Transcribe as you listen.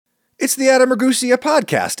It's the Adam Ragusea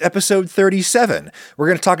Podcast, episode 37. We're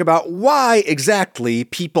going to talk about why exactly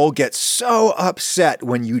people get so upset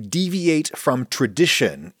when you deviate from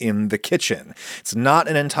tradition in the kitchen. It's not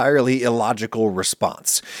an entirely illogical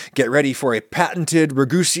response. Get ready for a patented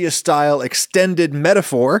Ragusea-style extended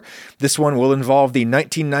metaphor. This one will involve the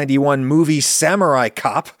 1991 movie Samurai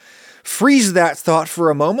Cop. Freeze that thought for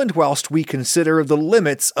a moment whilst we consider the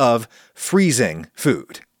limits of freezing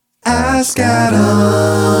food. Ask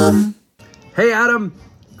Adam. Hey Adam,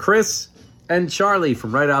 Chris, and Charlie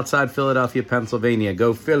from right outside Philadelphia, Pennsylvania.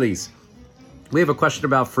 Go Phillies. We have a question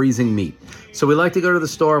about freezing meat. So we like to go to the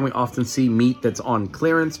store and we often see meat that's on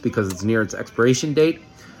clearance because it's near its expiration date.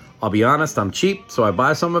 I'll be honest, I'm cheap, so I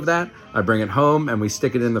buy some of that. I bring it home and we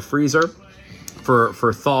stick it in the freezer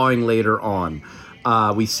for thawing later on.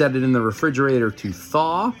 We set it in the refrigerator to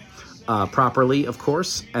thaw properly, of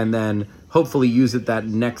course, and then hopefully use it that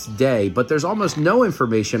next day. But there's almost no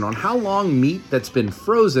information on how long meat that's been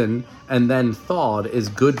frozen and then thawed is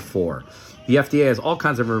good for. The FDA has all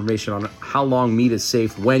kinds of information on how long meat is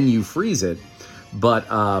safe when you freeze it. But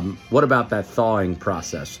what about that thawing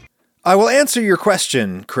process? I will answer your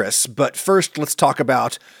question, Chris, but first let's talk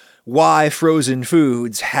about why frozen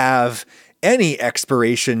foods have any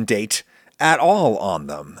expiration date at all on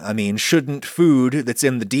them. I mean, shouldn't food that's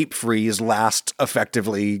in the deep freeze last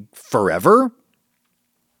effectively forever?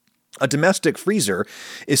 A domestic freezer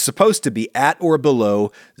is supposed to be at or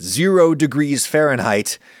below 0 degrees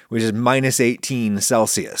Fahrenheit, which is minus 18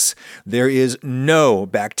 Celsius. There is no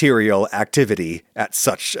bacterial activity at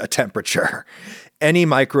such a temperature. Any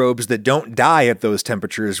microbes that don't die at those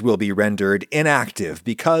temperatures will be rendered inactive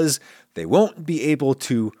because they won't be able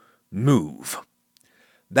to move.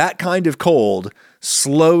 That kind of cold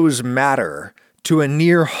slows matter to a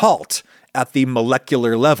near halt at the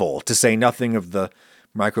molecular level, to say nothing of the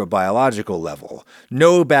microbiological level.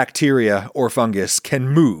 No bacteria or fungus can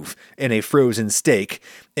move in a frozen steak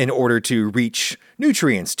in order to reach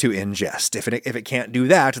nutrients to ingest. If it can't do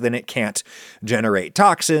that, then it can't generate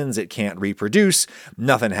toxins, it can't reproduce,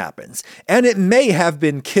 nothing happens. And it may have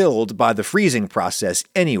been killed by the freezing process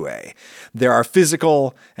anyway. There are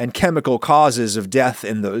physical and chemical causes of death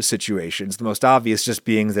in those situations, the most obvious just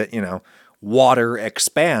being that, water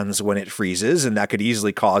expands when it freezes, and that could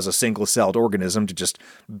easily cause a single-celled organism to just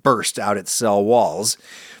burst out its cell walls.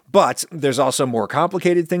 But there's also more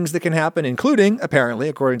complicated things that can happen, including, apparently,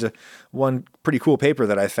 according to one pretty cool paper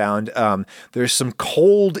that I found, there's some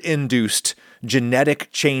cold-induced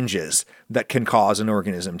genetic changes that can cause an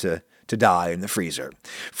organism to die in the freezer.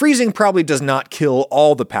 Freezing probably does not kill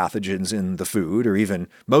all the pathogens in the food, or even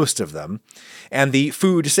most of them, and the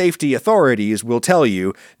food safety authorities will tell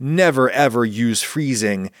you never ever use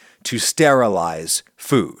freezing to sterilize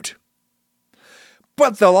food.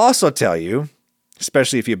 But they'll also tell you,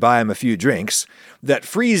 especially if you buy them a few drinks, that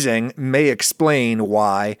freezing may explain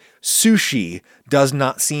why sushi does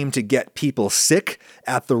not seem to get people sick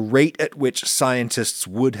at the rate at which scientists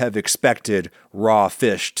would have expected raw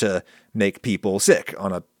fish to make people sick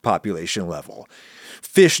on a population level.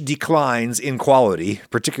 Fish declines in quality,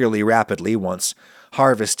 particularly rapidly once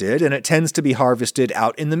harvested, and it tends to be harvested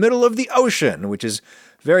out in the middle of the ocean, which is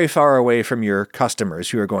very far away from your customers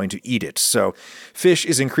who are going to eat it. So fish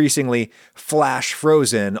is increasingly flash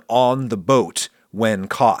frozen on the boat when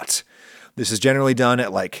caught. This is generally done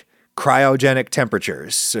at cryogenic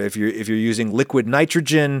temperatures. So if you're using liquid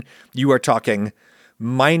nitrogen, you are talking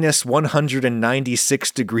minus 196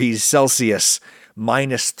 degrees Celsius,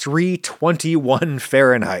 minus 321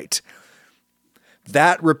 Fahrenheit.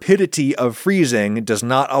 That rapidity of freezing does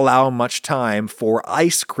not allow much time for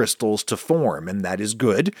ice crystals to form, and that is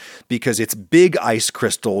good because it's big ice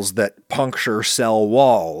crystals that puncture cell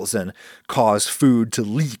walls and cause food to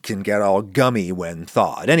leak and get all gummy when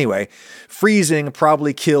thawed. Anyway, freezing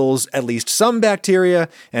probably kills at least some bacteria,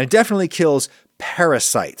 and it definitely kills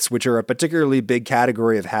parasites, which are a particularly big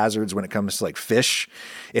category of hazards when it comes to fish.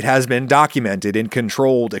 It has been documented in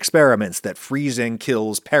controlled experiments that freezing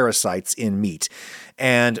kills parasites in meat.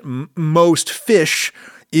 And most fish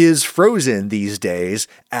is frozen these days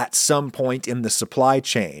at some point in the supply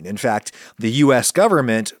chain. In fact, the U.S.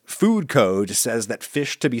 government food code says that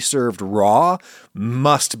fish to be served raw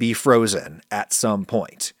must be frozen at some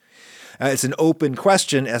point. It's an open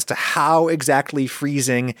question as to how exactly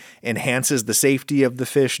freezing enhances the safety of the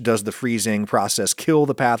fish. Does the freezing process kill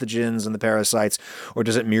the pathogens and the parasites, or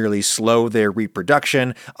does it merely slow their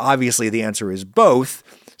reproduction? Obviously, the answer is both.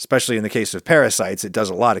 Especially in the case of parasites, it does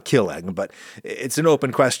a lot of killing, but it's an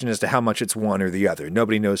open question as to how much it's one or the other.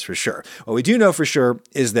 Nobody knows for sure. What we do know for sure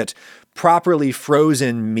is that properly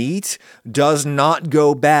frozen meat does not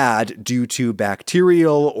go bad due to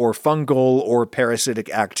bacterial or fungal or parasitic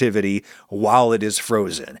activity while it is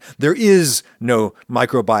frozen. There is no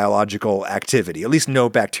microbiological activity, at least no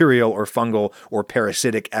bacterial or fungal or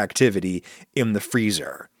parasitic activity in the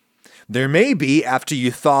freezer. There may be after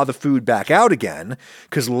you thaw the food back out again,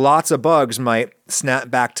 because lots of bugs might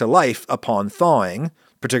snap back to life upon thawing,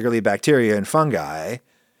 particularly bacteria and fungi,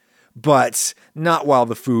 but not while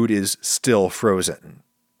the food is still frozen.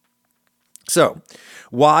 So,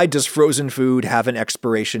 why does frozen food have an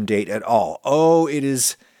expiration date at all? Oh, it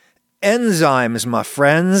is enzymes, my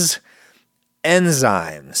friends.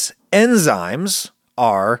 Enzymes. Enzymes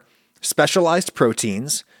are specialized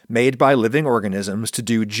proteins made by living organisms to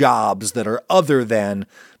do jobs that are other than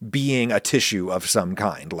being a tissue of some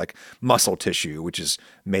kind, like muscle tissue, which is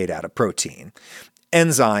made out of protein.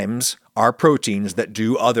 Enzymes are proteins that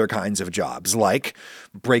do other kinds of jobs, like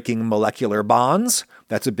breaking molecular bonds.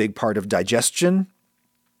 That's a big part of digestion.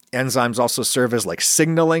 Enzymes also serve as like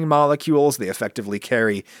signaling molecules. They effectively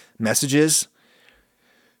carry messages.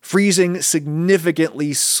 Freezing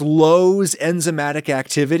significantly slows enzymatic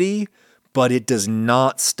activity, but it does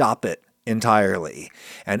not stop it entirely.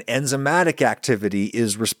 And enzymatic activity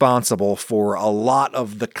is responsible for a lot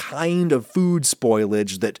of the kind of food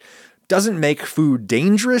spoilage that doesn't make food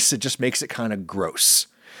dangerous, it just makes it kind of gross.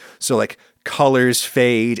 So like colors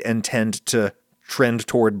fade and tend to trend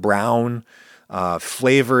toward brown.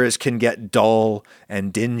 Flavors can get dull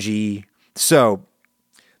and dingy. So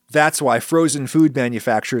that's why frozen food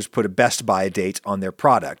manufacturers put a best by date on their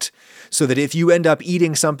product, so that if you end up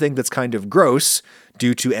eating something that's kind of gross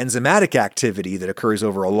due to enzymatic activity that occurs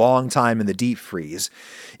over a long time in the deep freeze,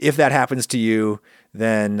 if that happens to you,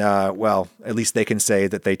 then, well, at least they can say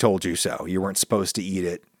that they told you so. You weren't supposed to eat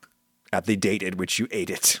it at the date at which you ate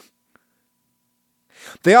it.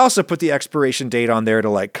 They also put the expiration date on there to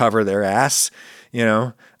like cover their ass. You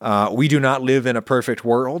know, we do not live in a perfect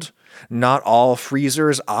world. Not all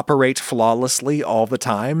freezers operate flawlessly all the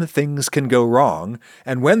time. Things can go wrong.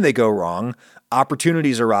 And when they go wrong,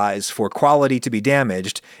 opportunities arise for quality to be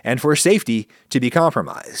damaged and for safety to be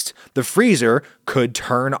compromised. The freezer could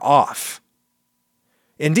turn off.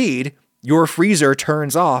 Indeed, your freezer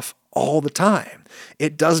turns off all the time.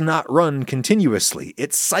 It does not run continuously.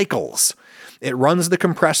 It cycles. It runs the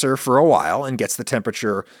compressor for a while and gets the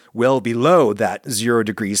temperature well below that 0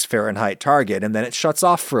 degrees Fahrenheit target, and then it shuts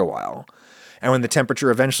off for a while. And when the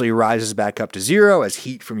temperature eventually rises back up to 0 as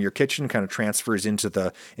heat from your kitchen kind of transfers into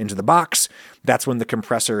the box, that's when the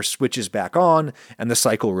compressor switches back on and the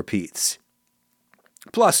cycle repeats.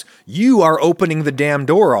 Plus, you are opening the damn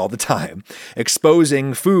door all the time,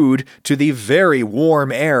 exposing food to the very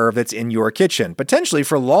warm air that's in your kitchen, potentially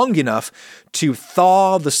for long enough to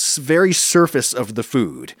thaw the very surface of the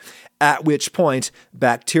food, at which point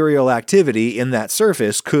bacterial activity in that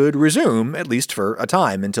surface could resume, at least for a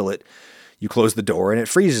time, until you close the door and it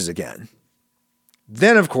freezes again.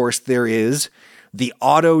 Then, of course, there is the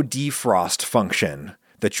auto defrost function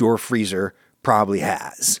that your freezer probably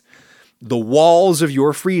has. The walls of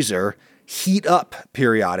your freezer heat up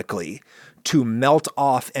periodically to melt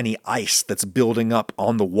off any ice that's building up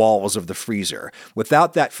on the walls of the freezer.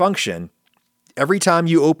 Without that function, every time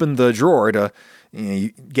you open the drawer to you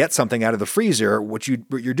get something out of the freezer, what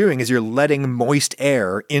you're doing is you're letting moist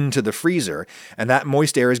air into the freezer, and that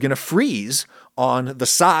moist air is going to freeze on the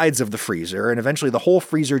sides of the freezer, and eventually the whole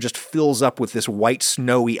freezer just fills up with this white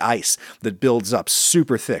snowy ice that builds up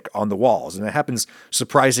super thick on the walls, and it happens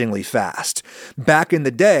surprisingly fast. Back in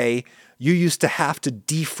the day, you used to have to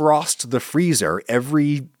defrost the freezer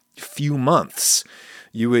every few months.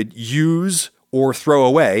 You would use or throw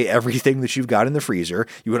away everything that you've got in the freezer.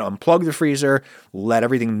 You would unplug the freezer, let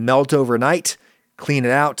everything melt overnight, clean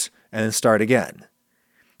it out, and then start again.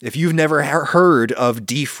 If you've never heard of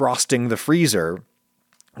defrosting the freezer,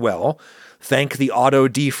 well, thank the auto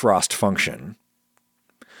defrost function.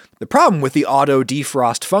 The problem with the auto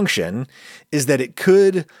defrost function is that it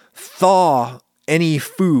could thaw any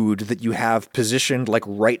food that you have positioned like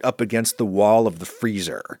right up against the wall of the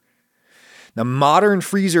freezer. Now, modern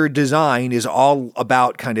freezer design is all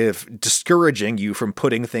about kind of discouraging you from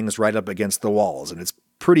putting things right up against the walls, and it's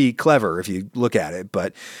pretty clever if you look at it,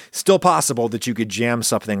 but still possible that you could jam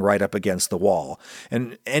something right up against the wall.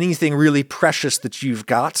 And anything really precious that you've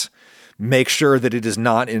got, make sure that it is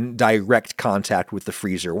not in direct contact with the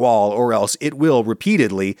freezer wall, or else it will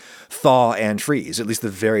repeatedly thaw and freeze, at least the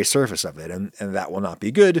very surface of it, and that will not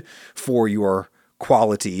be good for your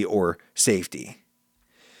quality or safety.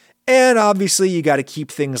 And obviously, you got to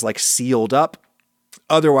keep things like sealed up.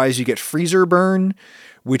 Otherwise, you get freezer burn,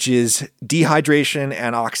 which is dehydration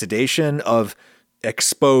and oxidation of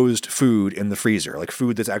exposed food in the freezer, like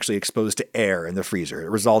food that's actually exposed to air in the freezer. It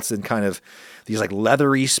results in kind of these like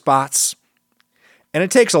leathery spots. And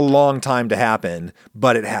it takes a long time to happen,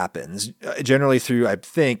 but it happens. Generally through, I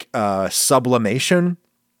think, sublimation.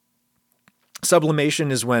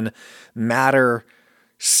 Sublimation is when matter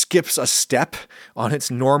skips a step on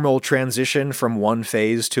its normal transition from one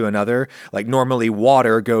phase to another. Like normally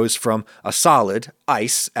water goes from a solid,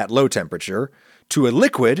 ice at low temperature, to a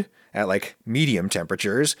liquid at like medium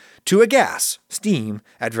temperatures, to a gas, steam,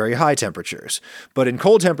 at very high temperatures. But in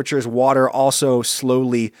cold temperatures, water also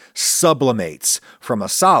slowly sublimates from a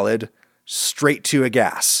solid straight to a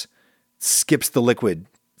gas, skips the liquid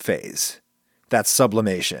phase. That's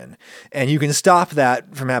sublimation. And you can stop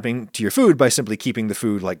that from happening to your food by simply keeping the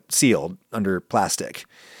food like sealed under plastic.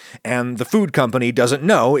 And the food company doesn't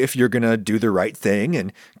know if you're going to do the right thing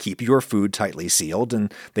and keep your food tightly sealed,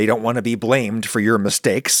 and they don't want to be blamed for your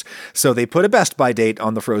mistakes. So they put a best by date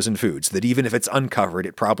on the frozen foods that even if it's uncovered,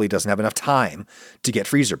 it probably doesn't have enough time to get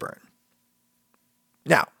freezer burn.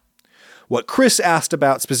 Now, what Chris asked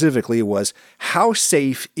about specifically was how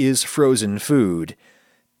safe is frozen food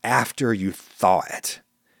after you thaw it?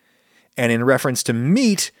 And in reference to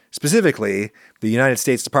meat specifically, the United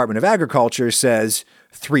States Department of Agriculture says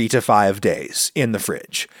 3 to 5 days in the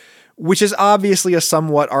fridge, which is obviously a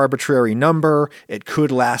somewhat arbitrary number. It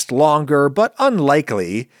could last longer, but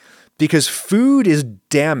unlikely because food is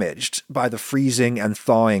damaged by the freezing and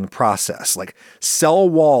thawing process. Like cell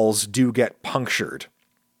walls do get punctured.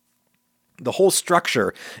 The whole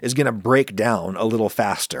structure is going to break down a little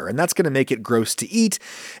faster, and that's going to make it gross to eat.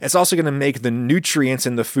 It's also going to make the nutrients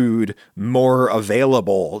in the food more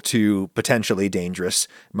available to potentially dangerous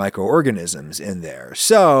microorganisms in there.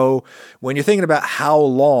 So when you're thinking about how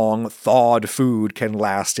long thawed food can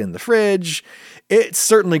last in the fridge, it's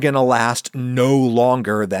certainly going to last no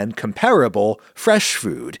longer than comparable fresh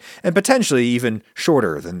food, and potentially even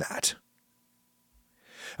shorter than that.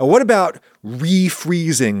 Now, what about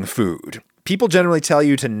refreezing food? People generally tell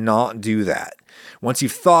you to not do that. Once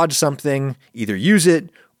you've thawed something, either use it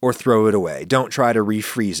or throw it away. Don't try to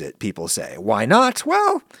refreeze it, people say. Why not?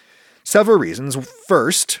 Well, several reasons.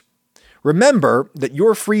 First, remember that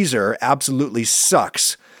your freezer absolutely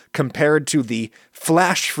sucks compared to the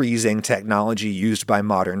flash freezing technology used by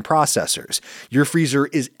modern processors. Your freezer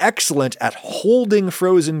is excellent at holding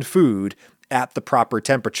frozen food at the proper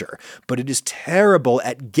temperature, but it is terrible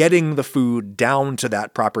at getting the food down to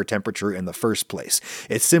that proper temperature in the first place.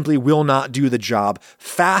 It simply will not do the job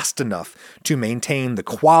fast enough to maintain the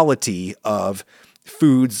quality of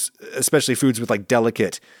foods, especially foods with like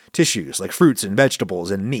delicate tissues, like fruits and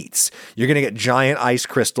vegetables and meats. You're going to get giant ice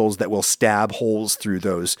crystals that will stab holes through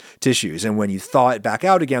those tissues. And when you thaw it back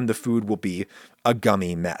out again, the food will be a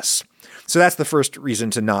gummy mess. So that's the first reason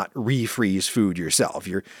to not refreeze food yourself.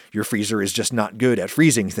 Your freezer is just not good at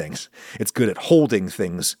freezing things. It's good at holding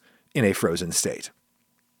things in a frozen state.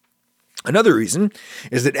 Another reason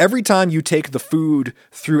is that every time you take the food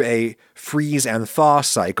through a freeze and thaw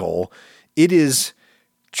cycle, it is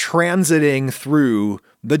transiting through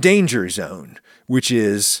the danger zone, which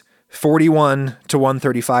is 41 to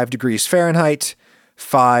 135 degrees Fahrenheit,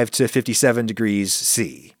 5 to 57 degrees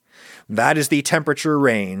C. That is the temperature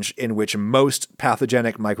range in which most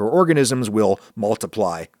pathogenic microorganisms will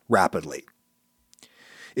multiply rapidly.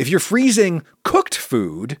 If you're freezing cooked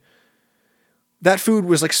food, that food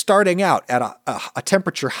was like starting out at a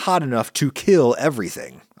temperature hot enough to kill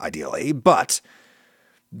everything, ideally, but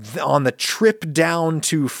on the trip down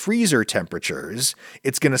to freezer temperatures,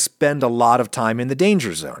 it's going to spend a lot of time in the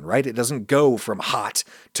danger zone, right? It doesn't go from hot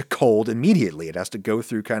to cold immediately. It has to go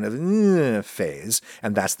through kind of phase,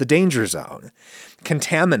 and that's the danger zone.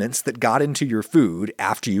 Contaminants that got into your food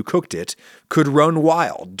after you cooked it could run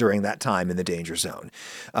wild during that time in the danger zone.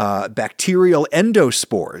 Bacterial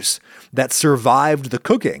endospores that survived the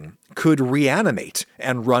cooking could reanimate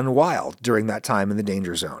and run wild during that time in the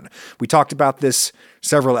danger zone. We talked about this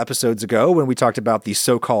several episodes ago when we talked about the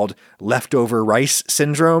so-called leftover rice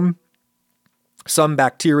syndrome. Some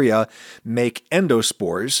bacteria make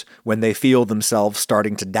endospores when they feel themselves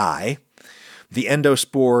starting to die. The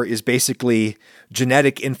endospore is basically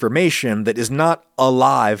genetic information that is not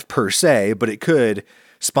alive per se, but it could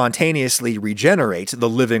spontaneously regenerate the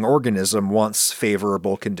living organism once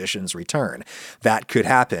favorable conditions return. That could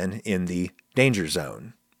happen in the danger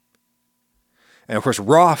zone. And of course,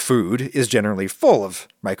 raw food is generally full of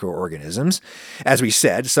microorganisms. As we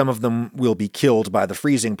said, some of them will be killed by the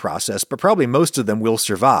freezing process, but probably most of them will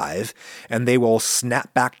survive, and they will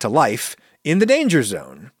snap back to life in the danger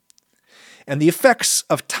zone. And the effects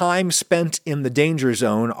of time spent in the danger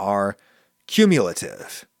zone are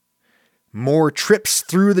cumulative. More trips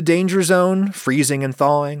through the danger zone, freezing and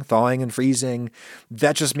thawing, thawing and freezing,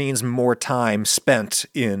 that just means more time spent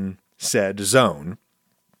in said zone.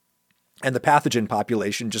 And the pathogen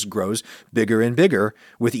population just grows bigger and bigger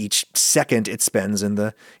with each second it spends in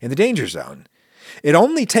the danger zone. It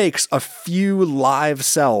only takes a few live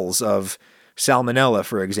cells of Salmonella,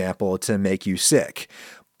 for example, to make you sick.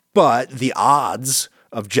 But the odds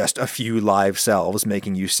of just a few live cells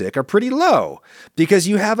making you sick are pretty low because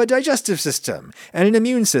you have a digestive system and an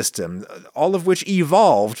immune system, all of which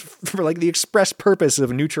evolved for like the express purpose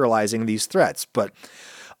of neutralizing these threats. But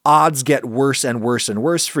odds get worse and worse and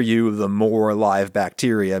worse for you the more live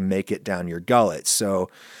bacteria make it down your gullet. So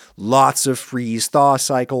lots of freeze-thaw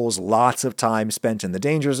cycles, lots of time spent in the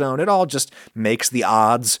danger zone. It all just makes the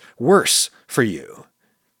odds worse for you.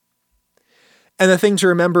 And the thing to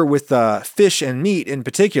remember with fish and meat in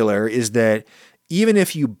particular is that even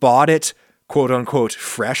if you bought it, quote unquote,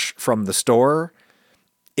 fresh from the store,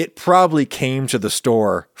 it probably came to the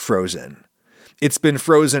store frozen. It's been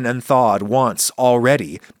frozen and thawed once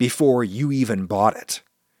already before you even bought it.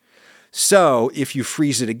 So if you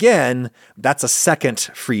freeze it again, that's a second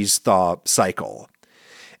freeze-thaw cycle.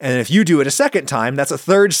 And if you do it a second time, that's a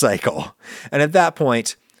third cycle. And at that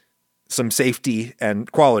point, some safety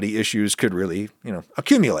and quality issues could really,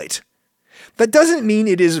 accumulate. That doesn't mean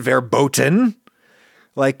it is verboten.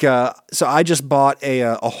 So I just bought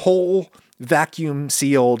a whole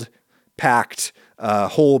vacuum-sealed, packed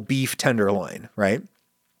whole beef tenderloin, right?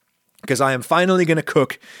 Because I am finally going to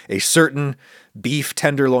cook a certain beef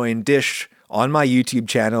tenderloin dish on my YouTube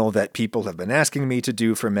channel that people have been asking me to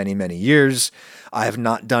do for many, many years. I have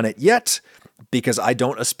not done it yet because I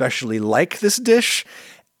don't especially like this dish,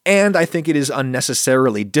 and I think it is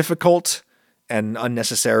unnecessarily difficult and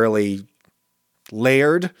unnecessarily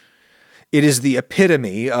layered. It is the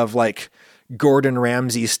epitome of like Gordon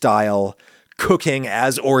Ramsay style cooking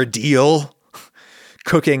as ordeal,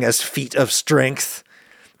 cooking as feat of strength,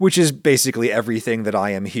 which is basically everything that I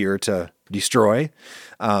am here to destroy.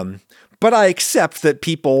 But I accept that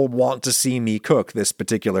people want to see me cook this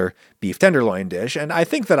particular beef tenderloin dish, and I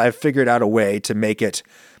think that I've figured out a way to make it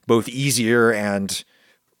both easier and,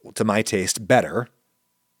 to my taste, better.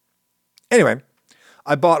 Anyway,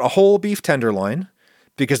 I bought a whole beef tenderloin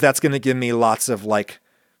because that's going to give me lots of like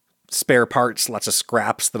spare parts, lots of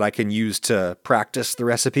scraps that I can use to practice the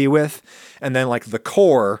recipe with, and then like the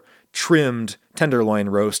core trimmed tenderloin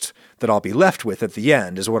roast that I'll be left with at the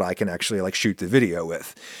end is what I can actually like shoot the video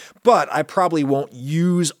with. But I probably won't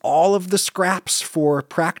use all of the scraps for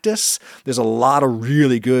practice. There's a lot of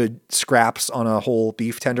really good scraps on a whole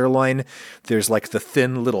beef tenderloin. There's like the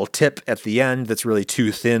thin little tip at the end that's really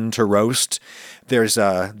too thin to roast. There's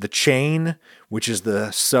the chain, which is the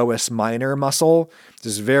psoas minor muscle.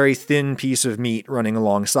 This very thin piece of meat running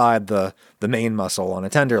alongside the main muscle on a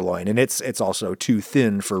tenderloin, and it's also too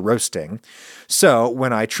thin for roasting. So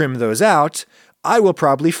when I trim those out, I will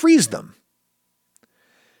probably freeze them.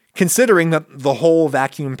 Considering that the whole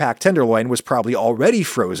vacuum-packed tenderloin was probably already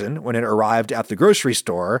frozen when it arrived at the grocery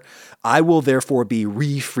store, I will therefore be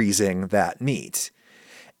refreezing that meat.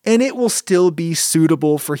 And it will still be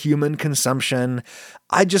suitable for human consumption.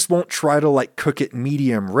 I just won't try to like cook it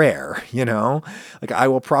medium rare, Like I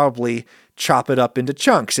will probably chop it up into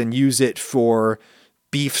chunks and use it for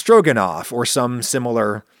beef stroganoff or some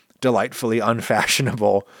similar delightfully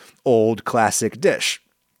unfashionable old classic dish.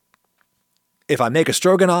 If I make a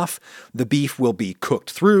stroganoff, the beef will be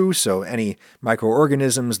cooked through, so any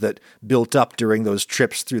microorganisms that built up during those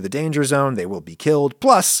trips through the danger zone, they will be killed.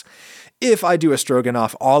 Plus, if I do a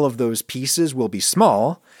stroganoff, all of those pieces will be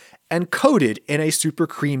small and coated in a super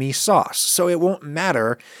creamy sauce, so it won't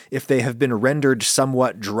matter if they have been rendered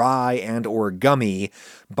somewhat dry and or gummy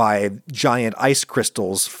by giant ice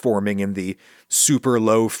crystals forming in the super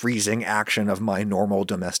low freezing action of my normal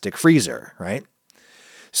domestic freezer, right?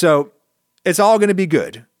 So it's all going to be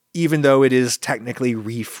good, even though it is technically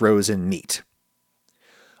refrozen meat.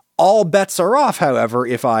 All bets are off, however,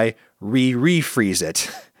 if I refreeze it.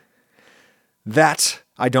 That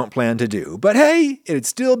I don't plan to do. But hey, it'd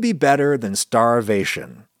still be better than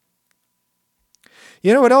starvation.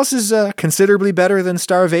 You know what else is considerably better than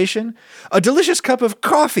starvation? A delicious cup of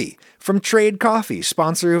coffee from Trade Coffee,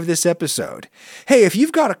 sponsor of this episode. Hey, if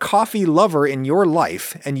you've got a coffee lover in your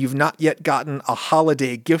life and you've not yet gotten a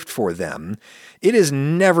holiday gift for them, it is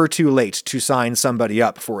never too late to sign somebody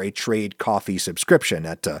up for a Trade Coffee subscription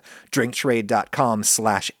at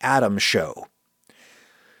drinktrade.com/AdamShow.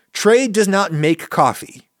 Trade does not make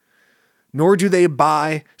coffee, nor do they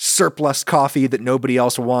buy surplus coffee that nobody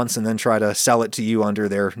else wants and then try to sell it to you under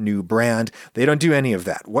their new brand. They don't do any of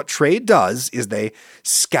that. What Trade does is they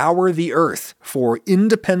scour the earth for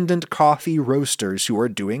independent coffee roasters who are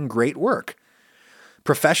doing great work.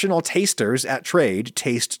 Professional tasters at Trade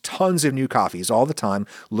taste tons of new coffees all the time,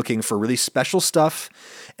 looking for really special stuff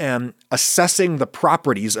and assessing the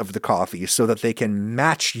properties of the coffee so that they can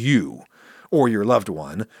match you or your loved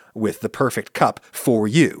one with the perfect cup for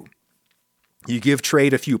you. You give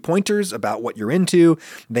Trade a few pointers about what you're into,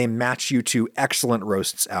 they match you to excellent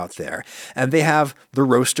roasts out there, and they have the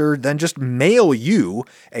roaster then just mail you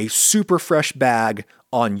a super fresh bag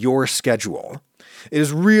on your schedule. It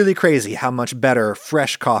is really crazy how much better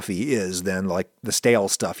fresh coffee is than like the stale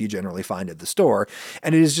stuff you generally find at the store,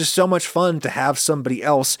 and it is just so much fun to have somebody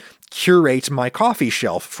else curate my coffee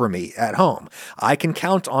shelf for me at home. I can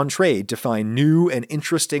count on Trade to find new and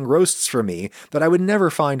interesting roasts for me that I would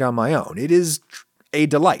never find on my own. It is a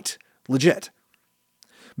delight, legit.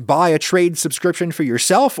 Buy a Trade subscription for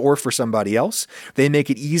yourself or for somebody else. They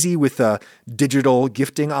make it easy with digital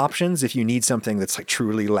gifting options if you need something that's like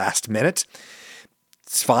truly last minute.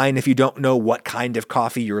 It's fine if you don't know what kind of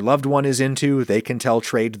coffee your loved one is into. They can tell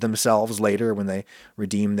Trade themselves later when they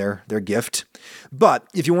redeem their gift. But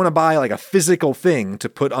if you want to buy like a physical thing to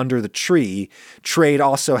put under the tree, Trade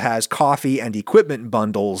also has coffee and equipment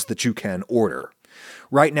bundles that you can order.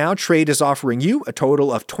 Right now, Trade is offering you a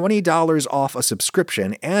total of $20 off a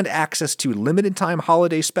subscription and access to limited time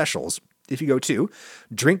holiday specials if you go to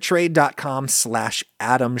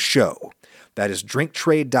drinktrade.com/AdamShow. That is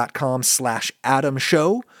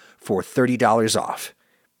drinktrade.com/AdamShow for $30 off.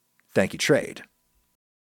 Thank you, Trade.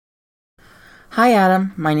 Hi,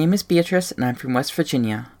 Adam. My name is Beatrice, and I'm from West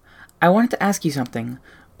Virginia. I wanted to ask you something.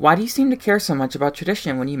 Why do you seem to care so much about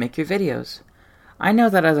tradition when you make your videos? I know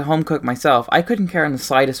that as a home cook myself, I couldn't care in the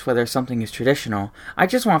slightest whether something is traditional. I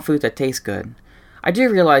just want food that tastes good. I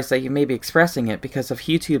do realize that you may be expressing it because of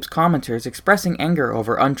YouTube's commenters expressing anger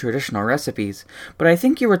over untraditional recipes, but I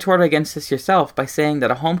think you retort against this yourself by saying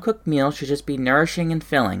that a home-cooked meal should just be nourishing and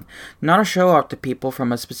filling, not a show-off to people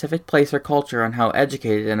from a specific place or culture on how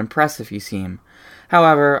educated and impressive you seem.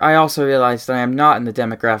 However, I also realize that I am not in the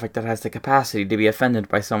demographic that has the capacity to be offended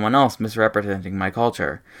by someone else misrepresenting my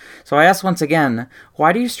culture. So I ask once again,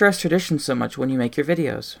 why do you stress tradition so much when you make your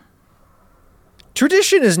videos?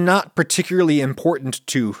 Tradition is not particularly important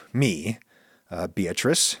to me,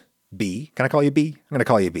 Beatrice. B. Can I call you B? I'm going to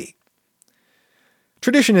call you B.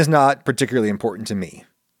 Tradition is not particularly important to me,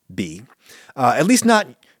 B. At least not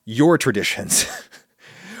your traditions.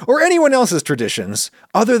 Or anyone else's traditions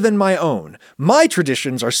other than my own. My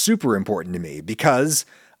traditions are super important to me because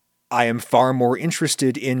I am far more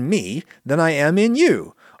interested in me than I am in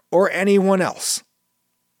you or anyone else.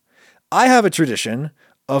 I have a tradition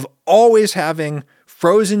of always having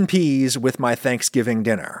frozen peas with my Thanksgiving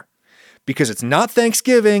dinner. Because it's not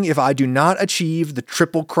Thanksgiving if I do not achieve the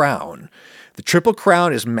Triple Crown. The Triple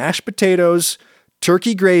Crown is mashed potatoes,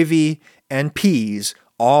 turkey gravy, and peas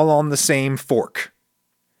all on the same fork.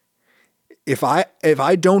 If I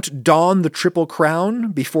don't don the Triple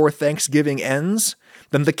Crown before Thanksgiving ends,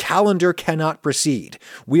 then the calendar cannot proceed.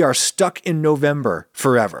 We are stuck in November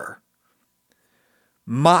forever.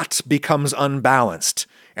 Mott becomes unbalanced,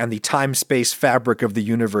 and the time-space fabric of the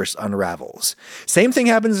universe unravels. Same thing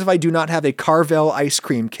happens if I do not have a Carvel ice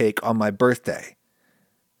cream cake on my birthday.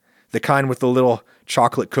 The kind with the little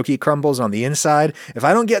chocolate cookie crumbles on the inside. If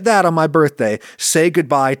I don't get that on my birthday, say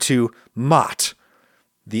goodbye to Mott,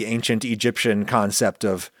 the ancient Egyptian concept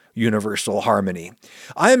of universal harmony.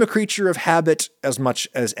 I am a creature of habit as much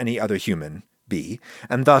as any other human, B,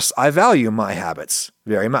 and thus I value my habits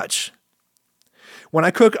very much. When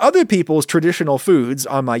I cook other people's traditional foods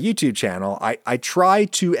on my YouTube channel, I try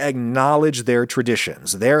to acknowledge their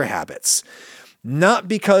traditions, their habits. Not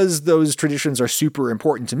because those traditions are super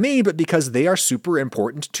important to me, but because they are super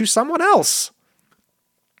important to someone else.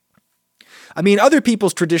 I mean, other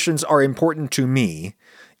people's traditions are important to me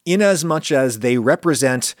inasmuch as they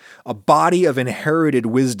represent a body of inherited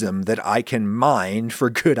wisdom that I can mine for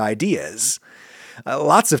good ideas.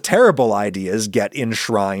 Lots of terrible ideas get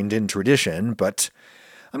enshrined in tradition, but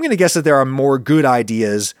I'm going to guess that there are more good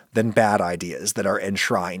ideas than bad ideas that are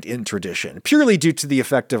enshrined in tradition, purely due to the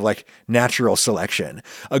effect of like natural selection.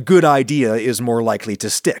 A good idea is more likely to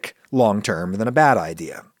stick long term than a bad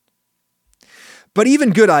idea. But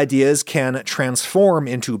even good ideas can transform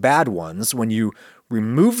into bad ones when you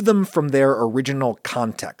remove them from their original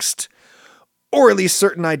context. Or at least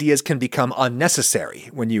certain ideas can become unnecessary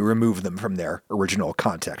when you remove them from their original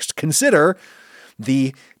context. Consider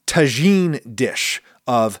the tagine dish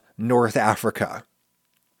of North Africa.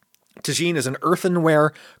 Tagine is an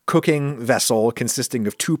earthenware cooking vessel consisting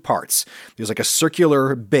of two parts. There's like a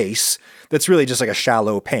circular base that's really just like a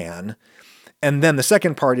shallow pan. And then the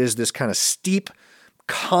second part is this kind of steep,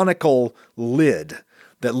 conical lid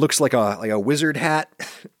that looks like a wizard hat.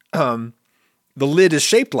 The lid is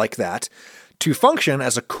shaped like that to function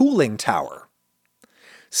as a cooling tower.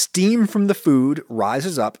 Steam from the food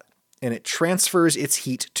rises up and it transfers its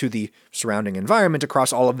heat to the surrounding environment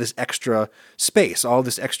across all of this extra space, all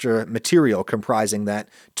this extra material comprising that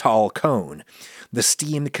tall cone. The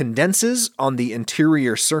steam condenses on the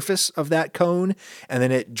interior surface of that cone, and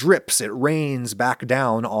then it drips, it rains back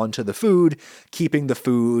down onto the food, keeping the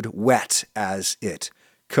food wet as it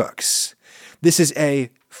cooks. This is a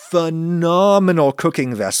phenomenal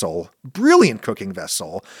cooking vessel, brilliant cooking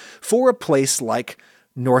vessel, for a place like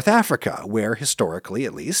North Africa, where historically,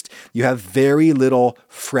 at least, you have very little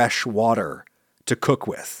fresh water to cook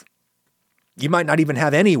with. You might not even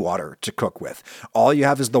have any water to cook with. All you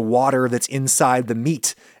have is the water that's inside the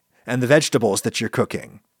meat and the vegetables that you're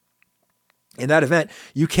cooking. In that event,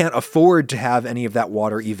 you can't afford to have any of that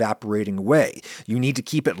water evaporating away. You need to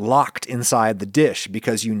keep it locked inside the dish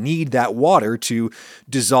because you need that water to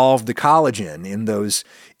dissolve the collagen in those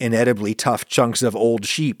inedibly tough chunks of old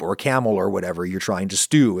sheep or camel or whatever you're trying to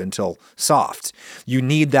stew until soft. You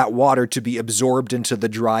need that water to be absorbed into the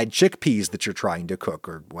dried chickpeas that you're trying to cook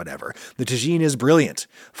or whatever. The tagine is brilliant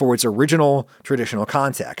for its original traditional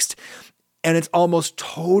context. And it's almost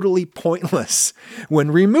totally pointless when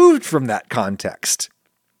removed from that context.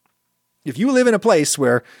 If you live in a place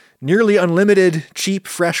where nearly unlimited, cheap,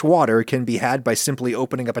 fresh water can be had by simply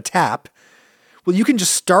opening up a tap, well, you can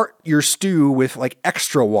just start your stew with like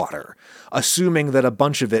extra water, assuming that a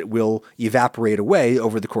bunch of it will evaporate away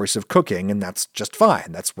over the course of cooking, and that's just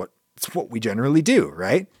fine. That's what we generally do,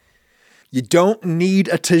 right? You don't need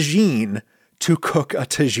a tagine to cook a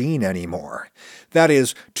tagine anymore. That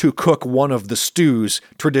is, to cook one of the stews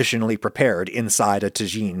traditionally prepared inside a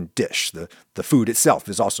tagine dish. The food itself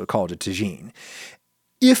is also called a tagine.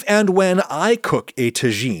 If and when I cook a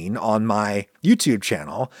tagine on my YouTube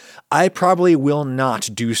channel, I probably will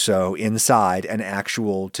not do so inside an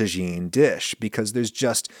actual tagine dish because there's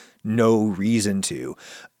just no reason to,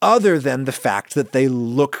 other than the fact that they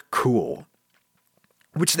look cool.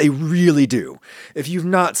 Which they really do. If you've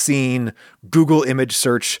not seen Google image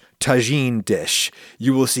search tagine dish,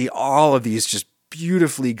 you will see all of these just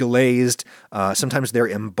beautifully glazed, sometimes they're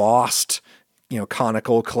embossed,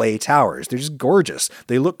 conical clay towers. They're just gorgeous.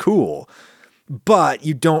 They look cool. But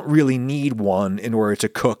you don't really need one in order to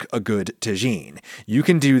cook a good tagine. You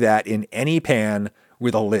can do that in any pan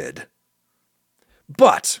with a lid.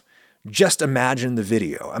 But just imagine the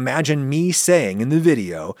video. Imagine me saying in the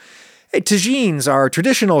video, hey, tagines are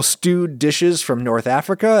traditional stewed dishes from North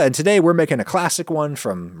Africa, and today we're making a classic one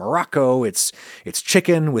from Morocco. It's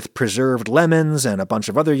chicken with preserved lemons and a bunch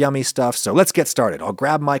of other yummy stuff, so let's get started. I'll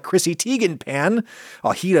grab my Chrissy Teigen pan,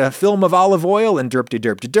 I'll heat a film of olive oil, and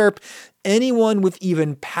derp-de-derp-de-derp. Anyone with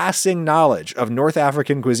even passing knowledge of North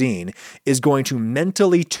African cuisine is going to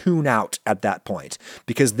mentally tune out at that point,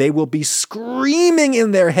 because they will be screaming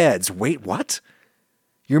in their heads, wait, what?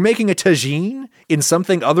 You're making a tagine in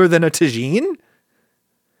something other than a tagine?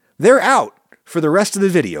 They're out for the rest of the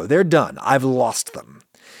video. They're done. I've lost them.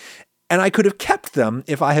 And I could have kept them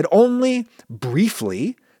if I had only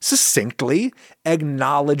briefly, succinctly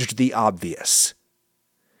acknowledged the obvious.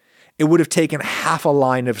 It would have taken half a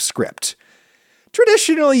line of script.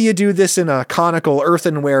 Traditionally, you do this in a conical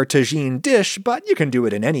earthenware tagine dish, but you can do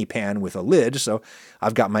it in any pan with a lid, so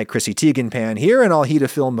I've got my Chrissy Teigen pan here, and I'll heat a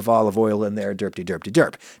film of olive oil in there,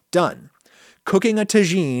 derp-de-derp-de-derp. Done. Cooking a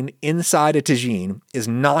tagine inside a tagine is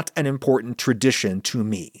not an important tradition to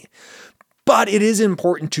me. But it is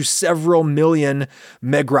important to several million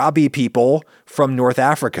Megrabi people from North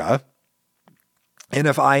Africa, and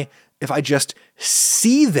if I just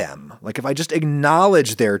see them, like if I just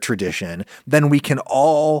acknowledge their tradition, then we can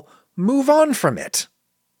all move on from it.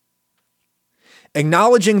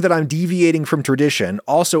 Acknowledging that I'm deviating from tradition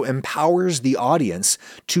also empowers the audience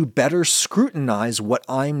to better scrutinize what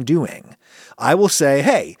I'm doing. I will say,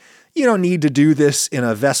 hey, You don't need to do this in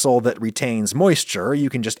a vessel that retains moisture. You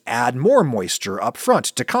can just add more moisture up front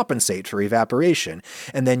to compensate for evaporation.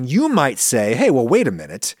 And then you might say, hey, well, wait a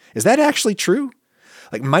minute. Is that actually true?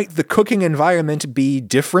 Like, might the cooking environment be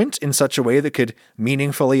different in such a way that could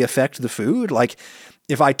meaningfully affect the food? Like,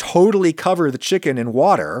 if I totally cover the chicken in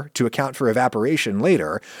water to account for evaporation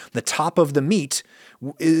later, the top of the meat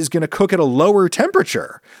is going to cook at a lower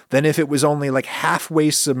temperature than if it was only like halfway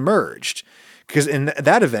submerged. Because in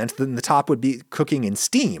that event, then the top would be cooking in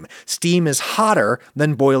steam. Steam is hotter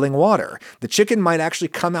than boiling water. The chicken might actually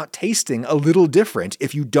come out tasting a little different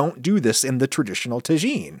if you don't do this in the traditional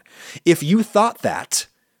tagine. If you thought that,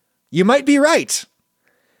 you might be right.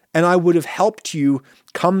 And I would have helped you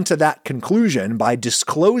come to that conclusion by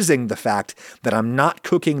disclosing the fact that I'm not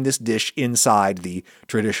cooking this dish inside the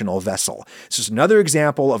traditional vessel. It's just another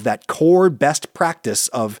example of that core best practice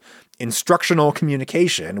of instructional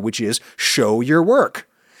communication, which is show your work.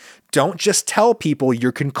 Don't just tell people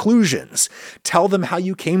your conclusions. Tell them how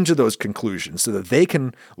you came to those conclusions so that they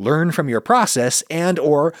can learn from your process and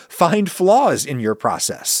or find flaws in your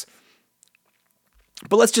process.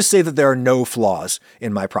 But let's just say that there are no flaws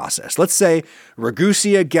in my process. Let's say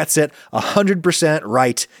Ragusea gets it 100%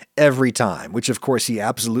 right every time, which of course he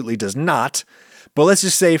absolutely does not. But let's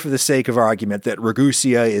just say for the sake of argument that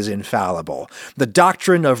Ragusea is infallible. The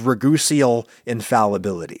doctrine of Raguseal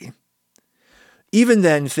infallibility. Even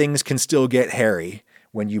then, things can still get hairy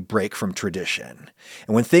when you break from tradition.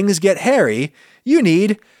 And when things get hairy, you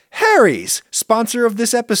need Harry's, sponsor of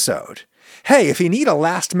this episode. Hey, if you need a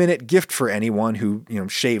last-minute gift for anyone who,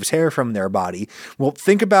 shaves hair from their body, well,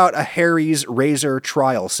 think about a Harry's razor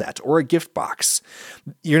trial set or a gift box.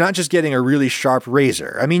 You're not just getting a really sharp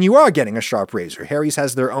razor. I mean, you are getting a sharp razor. Harry's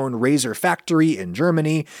has their own razor factory in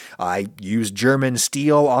Germany. I use German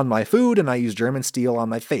steel on my food, and I use German steel on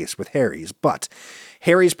my face with Harry's. But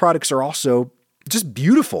Harry's products are also just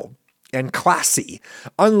beautiful and classy,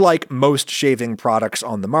 unlike most shaving products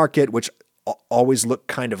on the market, which always look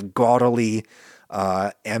kind of gaudily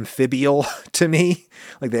amphibial to me,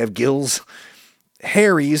 like they have gills.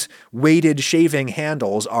 Harry's weighted shaving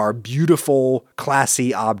handles are beautiful,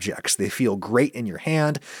 classy objects. They feel great in your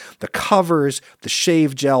hand. The covers, the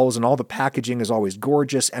shave gels, and all the packaging is always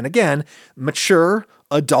gorgeous. And again, mature,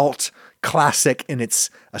 adult, classic in its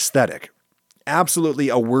aesthetic. Absolutely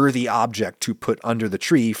a worthy object to put under the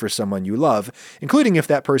tree for someone you love, including if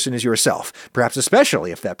that person is yourself, perhaps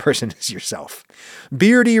especially if that person is yourself.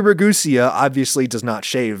 Beardy Ragusea obviously does not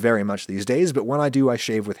shave very much these days, but when I do, I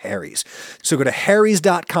shave with Harry's. So go to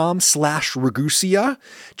harrys.com/Ragusea,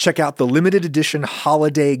 check out the limited edition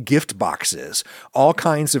holiday gift boxes, all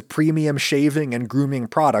kinds of premium shaving and grooming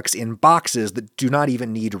products in boxes that do not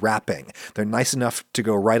even need wrapping. They're nice enough to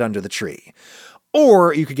go right under the tree.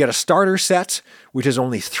 Or you could get a starter set, which is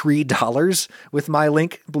only $3 with my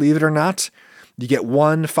link, believe it or not. You get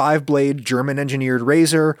one 5-blade German-engineered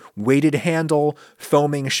razor, weighted handle,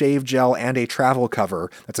 foaming shave gel, and a travel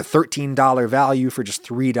cover. That's a $13 value for just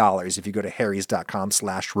 $3 if you go to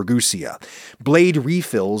harrys.com/Ragusea. Blade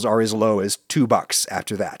refills are as low as $2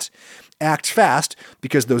 after that. Act fast,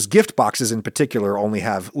 because those gift boxes in particular only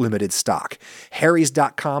have limited stock.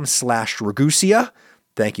 harrys.com/Ragusea.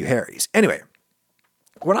 Thank you, Harry's. Anyway,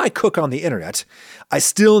 when I cook on the internet, I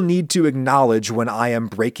still need to acknowledge when I am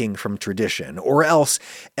breaking from tradition, or else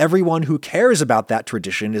everyone who cares about that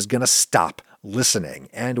tradition is going to stop listening.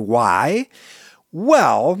 And why?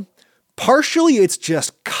 Well, partially it's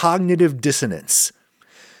just cognitive dissonance.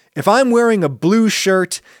 If I'm wearing a blue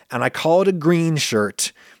shirt and I call it a green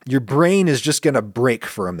shirt, your brain is just going to break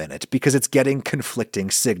for a minute because it's getting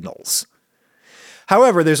conflicting signals.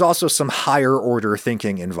 However, there's also some higher order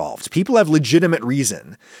thinking involved. People have legitimate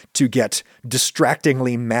reason to get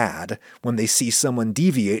distractingly mad when they see someone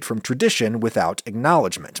deviate from tradition without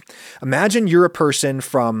acknowledgement. Imagine you're a person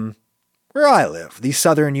from where I live, the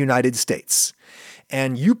southern United States,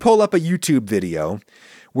 and you pull up a YouTube video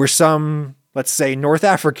where some, let's say, North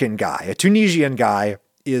African guy, a Tunisian guy,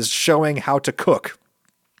 is showing how to cook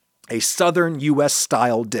a southern U.S.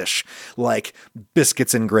 style dish like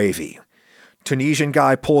biscuits and gravy. Tunisian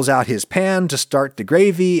guy pulls out his pan to start the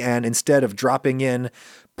gravy, and instead of dropping in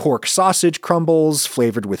pork sausage crumbles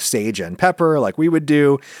flavored with sage and pepper like we would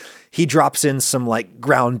do, he drops in some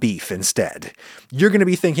ground beef instead. You're going to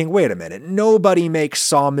be thinking, wait a minute, nobody makes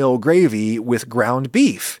sawmill gravy with ground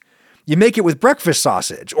beef. You make it with breakfast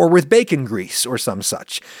sausage or with bacon grease or some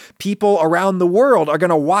such. People around the world are going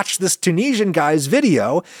to watch this Tunisian guy's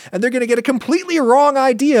video and they're going to get a completely wrong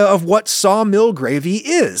idea of what sawmill gravy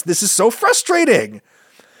is. This is so frustrating.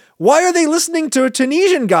 Why are they listening to a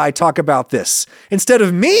Tunisian guy talk about this instead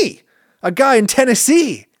of me, a guy in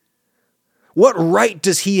Tennessee? What right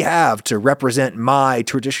does he have to represent my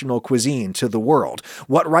traditional cuisine to the world?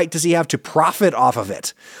 What right does he have to profit off of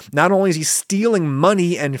it? Not only is he stealing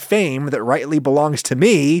money and fame that rightly belongs to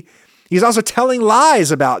me, he's also telling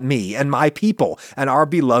lies about me and my people and our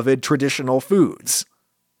beloved traditional foods.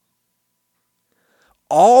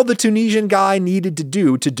 All the Tunisian guy needed to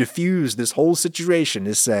do to diffuse this whole situation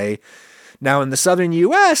is say, now in the southern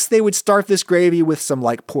US, they would start this gravy with some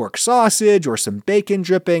like pork sausage or some bacon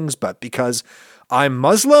drippings, but because I'm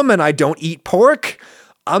Muslim and I don't eat pork,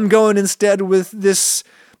 I'm going instead with this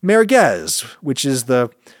merguez, which is the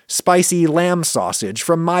spicy lamb sausage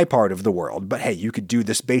from my part of the world. But hey, you could do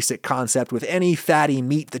this basic concept with any fatty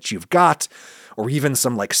meat that you've got, or even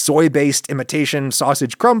some like soy-based imitation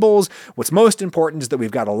sausage crumbles. What's most important is that we've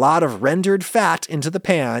got a lot of rendered fat into the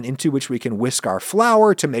pan into which we can whisk our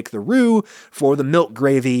flour to make the roux for the milk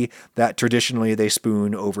gravy that traditionally they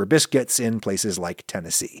spoon over biscuits in places like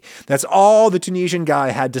Tennessee. That's all the Tunisian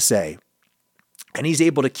guy had to say. And he's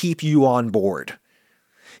able to keep you on board.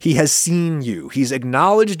 He has seen you. He's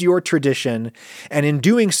acknowledged your tradition, and in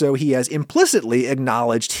doing so, he has implicitly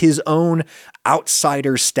acknowledged his own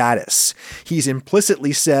outsider status. He's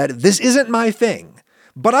implicitly said, this isn't my thing,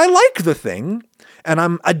 but I like the thing, and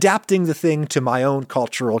I'm adapting the thing to my own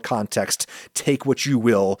cultural context. Take what you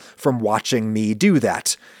will from watching me do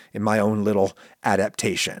that in my own little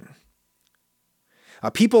adaptation.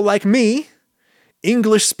 People like me,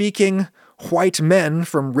 English-speaking white men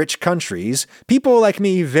from rich countries, people like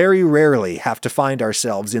me very rarely have to find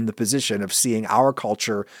ourselves in the position of seeing our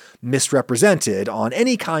culture misrepresented on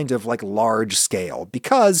any kind of like large scale,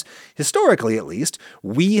 because, historically at least,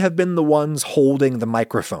 we have been the ones holding the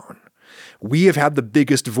microphone. We have had the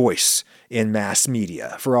biggest voice in mass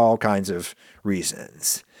media for all kinds of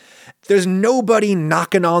reasons. There's nobody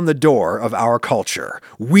knocking on the door of our culture.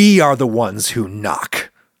 We are the ones who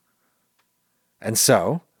knock. And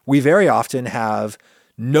so, we very often have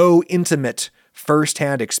no intimate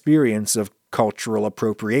first-hand experience of cultural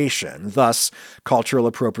appropriation. Thus, cultural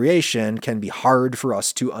appropriation can be hard for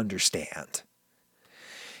us to understand.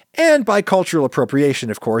 And by cultural appropriation,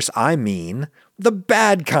 of course, I mean the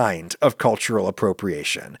bad kind of cultural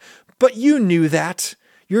appropriation. But you knew that.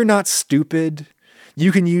 You're not stupid.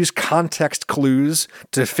 You can use context clues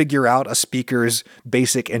to figure out a speaker's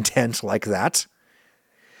basic intent like that.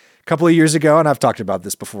 A couple of years ago, and I've talked about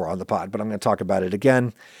this before on the pod, but I'm going to talk about it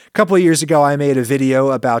again. A couple of years ago, I made a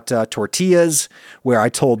video about tortillas, where I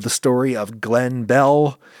told the story of Glenn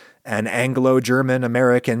Bell, an Anglo-German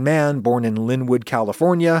American man born in Linwood,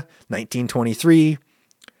 California, 1923,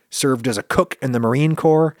 served as a cook in the Marine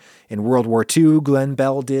Corps. In World War II, Glenn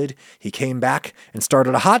Bell did. He came back and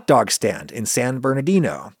started a hot dog stand in San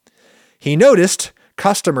Bernardino. He noticed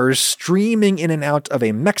customers streaming in and out of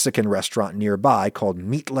a Mexican restaurant nearby called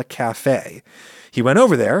Mitla Cafe. He went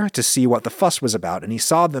over there to see what the fuss was about, and he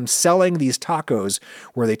saw them selling these tacos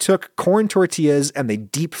where they took corn tortillas and they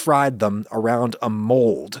deep fried them around a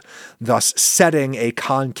mold, thus setting a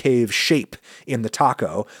concave shape in the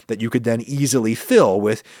taco that you could then easily fill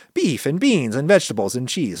with beef and beans and vegetables and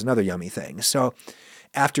cheese and other yummy things. So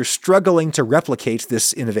after struggling to replicate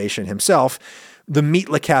this innovation himself, the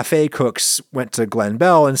Mitla Cafe cooks went to Glenn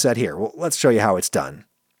Bell and said, here, well, let's show you how it's done.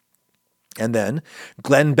 And then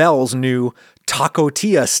Glenn Bell's new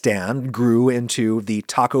Tacotilla stand grew into the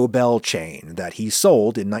Taco Bell chain that he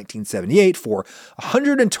sold in 1978 for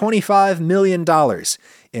 $125 million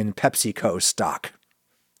in PepsiCo stock.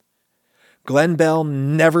 Glenn Bell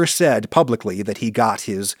never said publicly that he got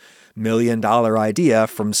his $1 million idea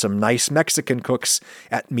from some nice Mexican cooks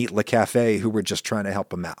at Mitla Cafe who were just trying to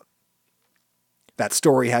help him out. That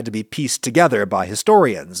story had to be pieced together by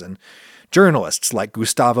historians and journalists like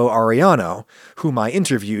Gustavo Arellano, whom I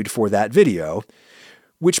interviewed for that video,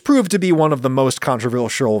 which proved to be one of the most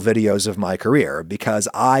controversial videos of my career because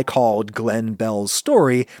I called Glenn Bell's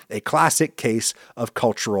story a classic case of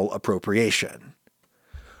cultural appropriation.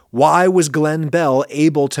 Why was Glenn Bell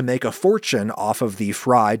able to make a fortune off of the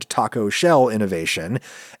fried taco shell innovation,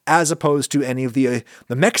 as opposed to any of the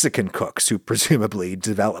Mexican cooks who presumably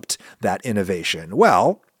developed that innovation?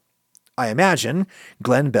 Well, I imagine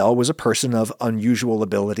Glenn Bell was a person of unusual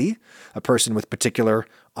ability, a person with particular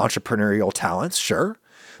entrepreneurial talents, sure,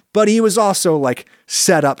 but he was also like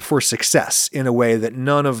set up for success in a way that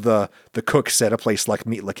none of the cooks at a place like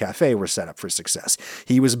Mitla Cafe were set up for success.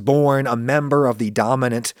 He was born a member of the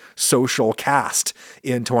dominant social caste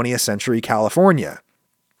in 20th century California.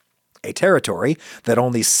 a territory that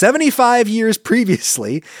only 75 years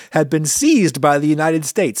previously had been seized by the United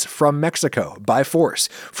States from Mexico by force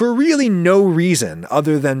for really no reason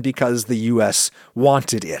other than because the U.S.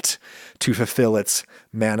 wanted it to fulfill its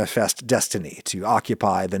manifest destiny to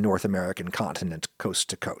occupy the North American continent coast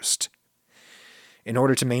to coast. In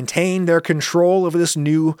order to maintain their control over this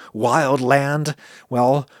new wild land,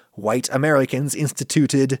 well, white Americans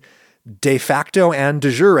instituted de facto and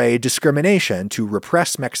de jure discrimination to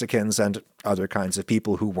repress Mexicans and other kinds of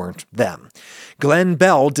people who weren't them. Glenn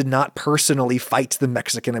Bell did not personally fight the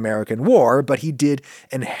Mexican-American War, but he did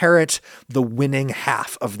inherit the winning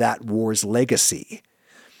half of that war's legacy.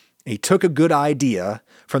 He took a good idea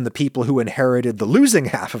from the people who inherited the losing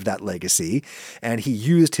half of that legacy, and he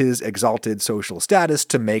used his exalted social status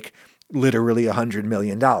to make literally $100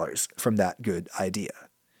 million from that good idea.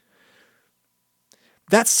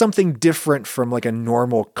 That's something different from like a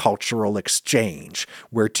normal cultural exchange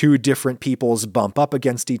where two different peoples bump up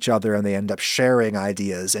against each other and they end up sharing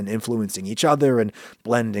ideas and influencing each other and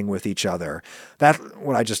blending with each other. That,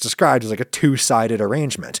 what I just described, is like a two-sided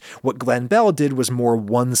arrangement. What Glenn Bell did was more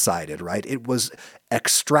one-sided, right? It was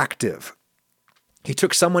extractive. He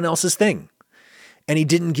took someone else's thing and he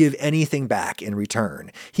didn't give anything back in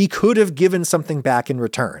return. He could have given something back in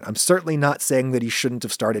return. I'm certainly not saying that he shouldn't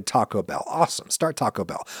have started Taco Bell. Awesome, start Taco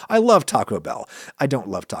Bell. I love Taco Bell. I don't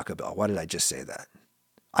love Taco Bell. Why did I just say that?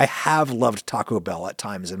 I have loved Taco Bell at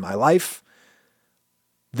times in my life.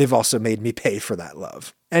 They've also made me pay for that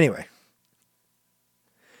love. Anyway.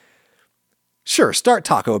 Sure, start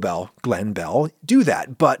Taco Bell, Glenn Bell. Do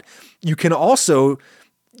that. But you can also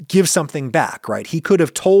give something back, right? He could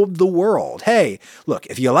have told the world, hey, look,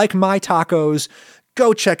 if you like my tacos,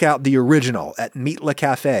 go check out the original at Meat La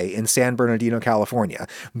Cafe in San Bernardino, California.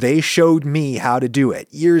 They showed me how to do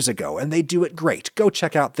it years ago, and they do it great. Go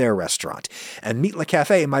check out their restaurant. And Meat La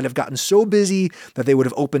Cafe might have gotten so busy that they would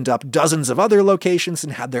have opened up dozens of other locations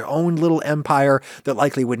and had their own little empire that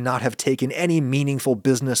likely would not have taken any meaningful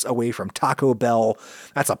business away from Taco Bell.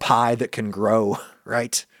 That's a pie that can grow,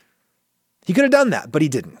 right? He could have done that, but he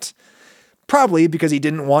didn't. Probably because he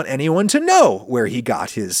didn't want anyone to know where he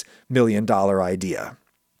got his $1 million idea.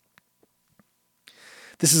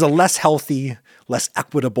 This is a less healthy, less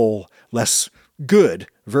equitable, less good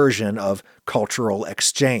version of cultural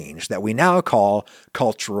exchange that we now call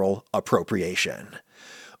cultural appropriation.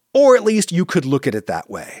 Or at least you could look at it that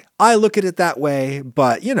way. I look at it that way,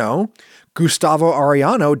 but, Gustavo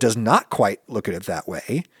Arellano does not quite look at it that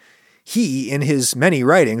way. He, in his many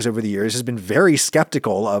writings over the years, has been very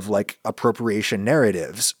skeptical of appropriation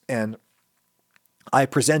narratives, and I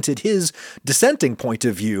presented his dissenting point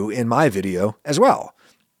of view in my video as well.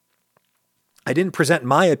 I didn't present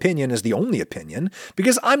my opinion as the only opinion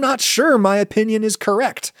because I'm not sure my opinion is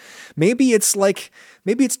correct. Maybe it's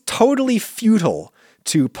totally futile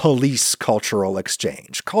to police cultural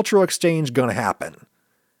exchange. Cultural exchange gonna happen.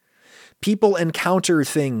 People encounter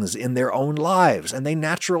things in their own lives, and they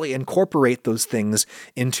naturally incorporate those things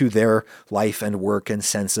into their life and work and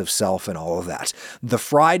sense of self and all of that. The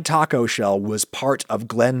fried taco shell was part of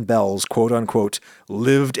Glenn Bell's quote-unquote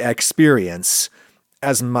lived experience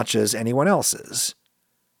as much as anyone else's.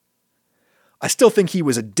 I still think he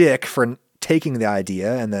was a dick for taking the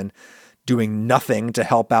idea and then doing nothing to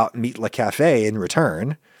help out Meat La Cafe in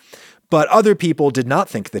return, but other people did not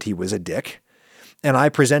think that he was a dick. And I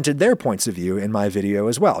presented their points of view in my video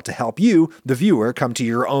as well to help you, the viewer, come to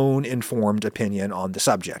your own informed opinion on the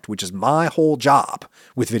subject, which is my whole job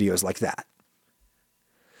with videos like that.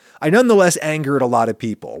 I nonetheless angered a lot of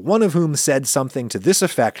people, one of whom said something to this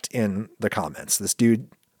effect in the comments. This dude,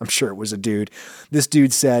 I'm sure it was a dude, this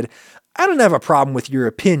dude said, I don't have a problem with your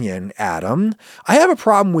opinion, Adam. I have a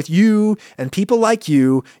problem with you and people like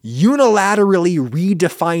you unilaterally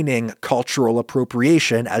redefining cultural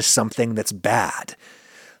appropriation as something that's bad.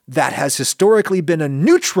 That has historically been a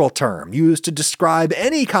neutral term used to describe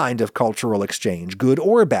any kind of cultural exchange, good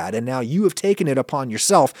or bad, and now you have taken it upon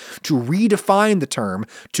yourself to redefine the term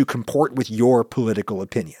to comport with your political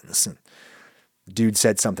opinions. Dude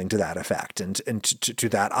said something to that effect, and to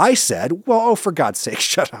that I said, well, for God's sake,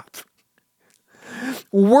 shut up.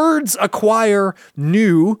 Words acquire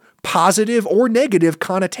new positive or negative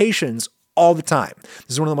connotations all the time. This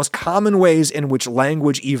is one of the most common ways in which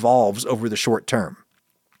language evolves over the short term.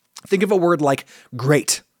 Think of a word like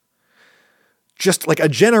great. Just like a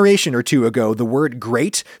generation or two ago, the word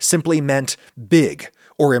great simply meant big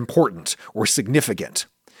or important or significant.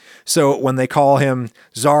 So when they call him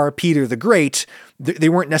Tsar Peter the Great, they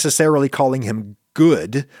weren't necessarily calling him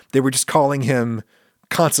good. They were just calling him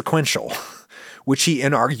consequential. which he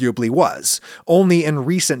inarguably was. Only in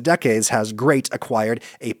recent decades has great acquired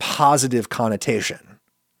a positive connotation.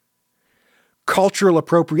 Cultural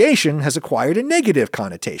appropriation has acquired a negative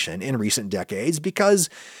connotation in recent decades because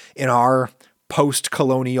in our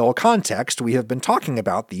post-colonial context, we have been talking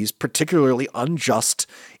about these particularly unjust,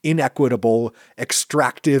 inequitable,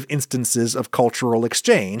 extractive instances of cultural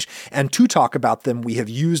exchange, and to talk about them, we have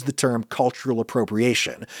used the term cultural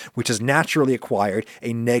appropriation, which has naturally acquired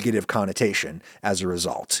a negative connotation as a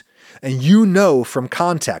result. And you know from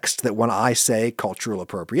context that when I say cultural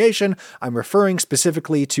appropriation, I'm referring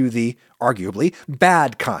specifically to the, arguably,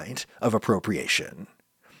 bad kind of appropriation.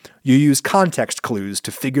 You use context clues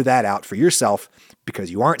to figure that out for yourself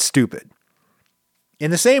because you aren't stupid.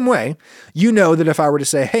 In the same way, you know that if I were to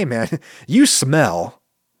say, hey man, you smell,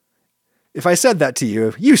 if I said that to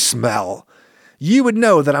you, you smell, you would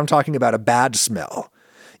know that I'm talking about a bad smell,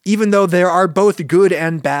 even though there are both good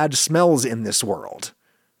and bad smells in this world.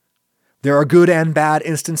 There are good and bad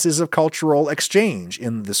instances of cultural exchange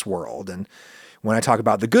in this world, and when I talk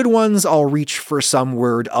about the good ones, I'll reach for some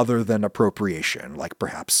word other than appropriation, like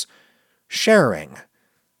perhaps sharing,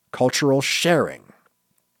 cultural sharing.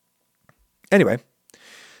 Anyway,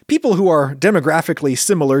 people who are demographically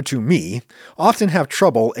similar to me often have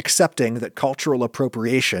trouble accepting that cultural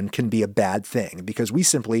appropriation can be a bad thing because we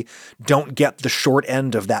simply don't get the short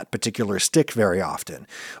end of that particular stick very often,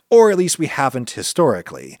 or at least we haven't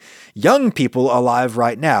historically. Young people alive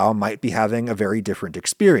right now might be having a very different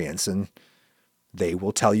experience, and they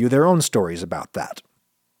will tell you their own stories about that.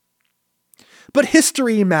 But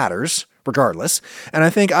history matters, regardless, and I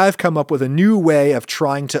think I've come up with a new way of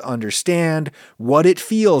trying to understand what it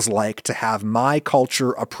feels like to have my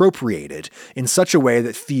culture appropriated in such a way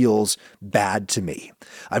that feels bad to me.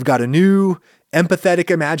 I've got a new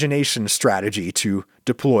empathetic imagination strategy to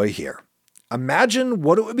deploy here. Imagine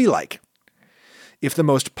what it would be like if the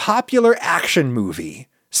most popular action movie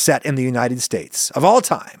set in the United States of all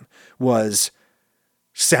time was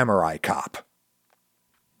Samurai Cop.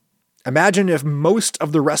 Imagine if most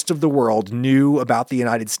of the rest of the world knew about the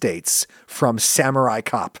United States from Samurai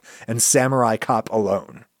Cop and Samurai Cop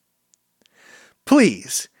alone.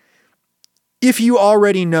 Please, if you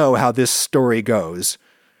already know how this story goes,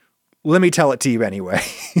 let me tell it to you anyway.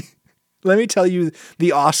 Let me tell you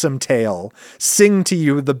the awesome tale, sing to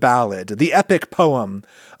you the ballad, the epic poem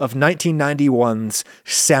of 1991's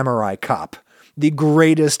Samurai Cop, the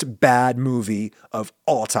greatest bad movie of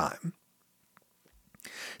all time.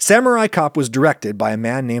 Samurai Cop was directed by a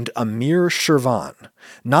man named Amir Shervan.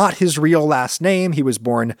 Not his real last name, he was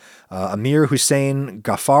born Amir Hussein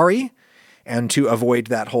Ghaffari, and to avoid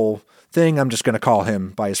that whole thing, I'm just going to call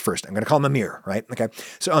him by his first name. I'm going to call him Amir, right? Okay.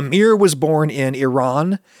 So Amir was born in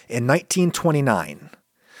Iran in 1929.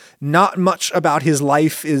 Not much about his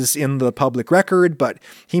life is in the public record, but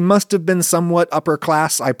he must have been somewhat upper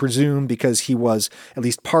class, I presume, because he was at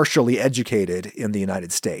least partially educated in the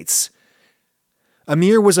United States.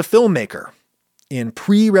 Amir was a filmmaker in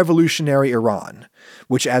pre-revolutionary Iran,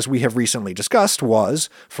 which, as we have recently discussed, was,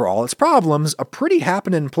 for all its problems, a pretty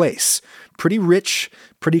happening place. Pretty rich,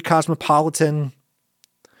 pretty cosmopolitan.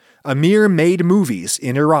 Amir made movies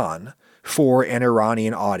in Iran for an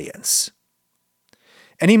Iranian audience.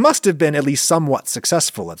 And he must have been at least somewhat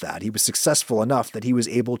successful at that. He was successful enough that he was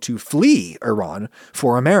able to flee Iran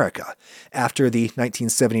for America after the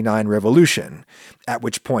 1979 revolution, at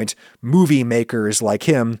which point movie makers like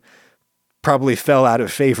him probably fell out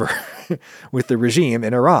of favor with the regime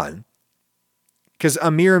in Iran. Because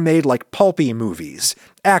Amir made like pulpy movies,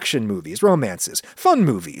 action movies, romances, fun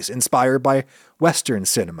movies inspired by Western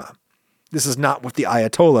cinema. This is not what the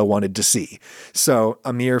Ayatollah wanted to see. So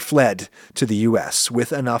Amir fled to the US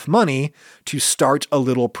with enough money to start a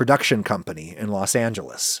little production company in Los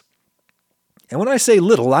Angeles. And when I say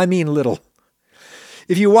little, I mean little.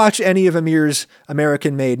 If you watch any of Amir's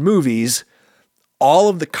American-made movies, all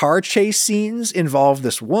of the car chase scenes involve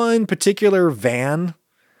this one particular van.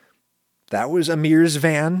 That was Amir's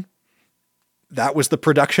van. That was the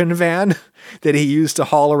production van that he used to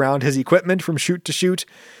haul around his equipment from shoot to shoot.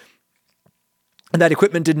 And that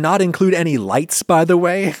equipment did not include any lights, by the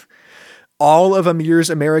way. All of Amir's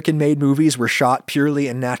American-made movies were shot purely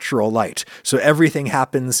in natural light, so everything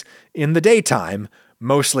happens in the daytime,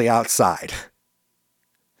 mostly outside.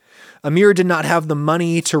 Amir did not have the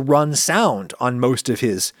money to run sound on most of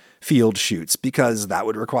his field shoots because that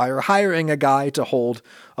would require hiring a guy to hold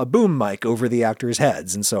a boom mic over the actors'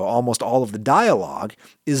 heads, and so almost all of the dialogue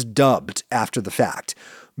is dubbed after the fact,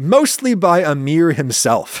 mostly by Amir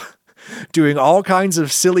himself, doing all kinds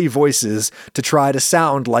of silly voices to try to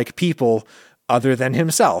sound like people other than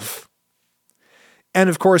himself. And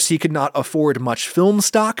of course, he could not afford much film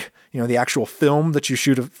stock, the actual film that you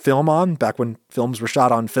shoot a film on, back when films were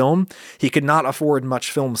shot on film. He could not afford much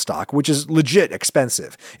film stock, which is legit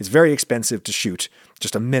expensive. It's very expensive to shoot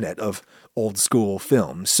just a minute of old school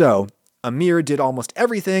film. So Amir did almost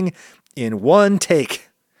everything in one take,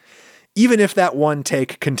 even if that one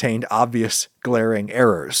take contained obvious glaring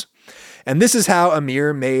errors. And this is how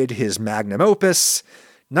Amir made his magnum opus,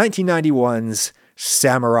 1991's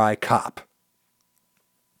Samurai Cop.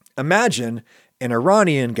 Imagine an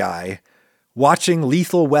Iranian guy watching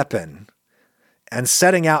Lethal Weapon and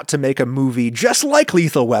setting out to make a movie just like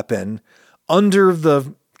Lethal Weapon under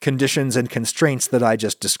the conditions and constraints that I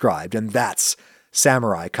just described. And that's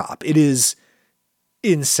Samurai Cop. It is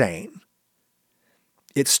insane.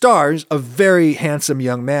 It stars a very handsome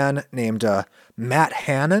young man named Matt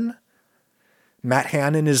Hannon. Matt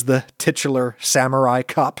Hannon is the titular Samurai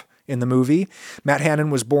Cop in the movie. Matt Hannon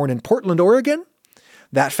was born in Portland, Oregon.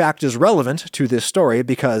 That fact is relevant to this story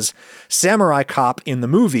because Samurai Cop in the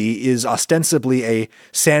movie is ostensibly a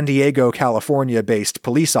San Diego, California-based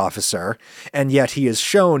police officer, and yet he is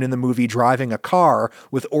shown in the movie driving a car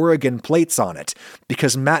with Oregon plates on it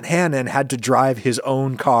because Matt Hannon had to drive his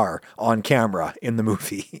own car on camera in the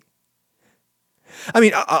movie. I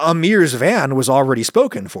mean, Amir's van was already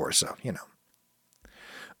spoken for, so,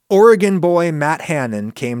 Oregon boy Matt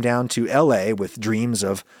Hannon came down to LA with dreams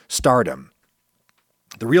of stardom.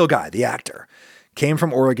 The real guy, the actor, came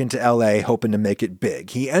from Oregon to LA hoping to make it big.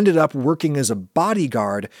 He ended up working as a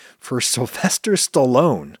bodyguard for Sylvester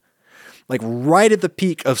Stallone, like right at the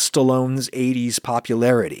peak of Stallone's 80s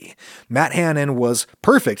popularity. Matt Hannon was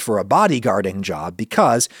perfect for a bodyguarding job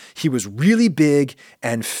because he was really big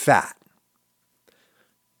and fat.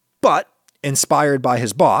 But, inspired by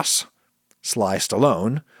his boss, Sly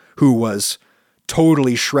Stallone, who was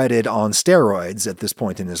totally shredded on steroids at this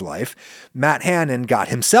point in his life, Matt Hannon got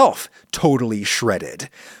himself totally shredded.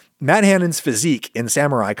 Matt Hannon's physique in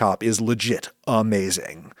Samurai Cop is legit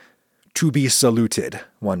amazing. To be saluted,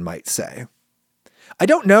 one might say. I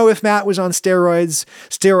don't know if Matt was on steroids.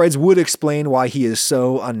 Steroids would explain why he is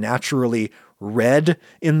so unnaturally red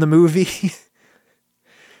in the movie.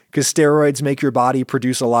 Because steroids make your body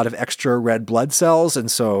produce a lot of extra red blood cells,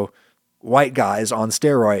 and so white guys on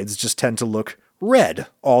steroids just tend to look red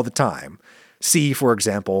all the time. See, for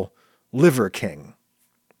example, Liver King.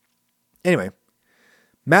 Anyway,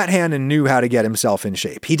 Matt Hannon knew how to get himself in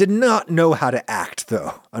shape. He did not know how to act,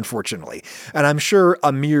 though, unfortunately. And I'm sure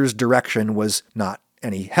Amir's direction was not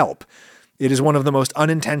any help. It is one of the most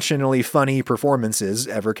unintentionally funny performances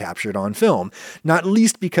ever captured on film, not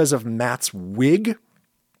least because of Matt's wig.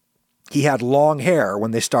 He had long hair when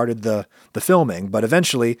they started the filming, but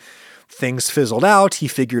eventually things fizzled out. He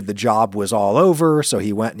figured the job was all over, so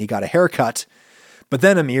he went and he got a haircut. But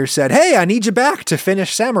then Amir said, "Hey, I need you back to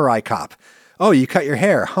finish Samurai Cop." "Oh, you cut your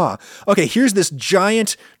hair, huh? Okay, here's this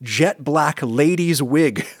giant jet black ladies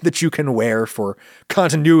wig that you can wear for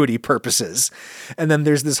continuity purposes." And then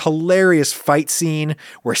there's this hilarious fight scene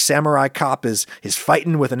where Samurai Cop is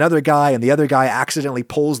fighting with another guy, and the other guy accidentally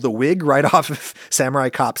pulls the wig right off of Samurai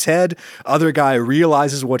Cop's head. Other guy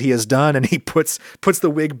realizes what he has done, and he puts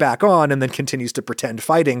the wig back on and then continues to pretend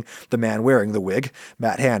fighting the man wearing the wig,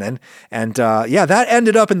 Matt Hannon. And that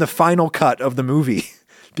ended up in the final cut of the movie.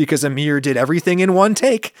 Because Amir did everything in one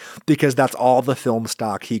take, because that's all the film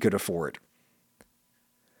stock he could afford.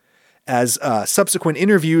 As subsequent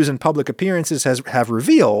interviews and public appearances have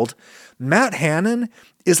revealed, Matt Hannon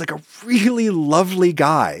is like a really lovely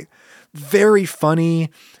guy. Very funny,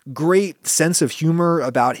 great sense of humor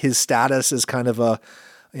about his status as kind of a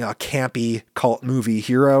campy cult movie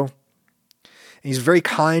hero. And he's very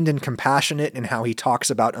kind and compassionate in how he talks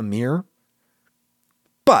about Amir.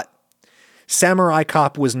 But Samurai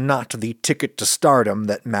Cop was not the ticket to stardom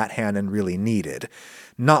that Matt Hannon really needed.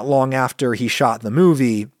 Not long after he shot the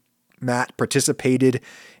movie, Matt participated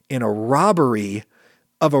in a robbery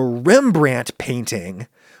of a Rembrandt painting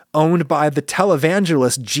owned by the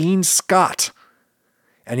televangelist Gene Scott,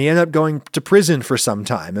 and he ended up going to prison for some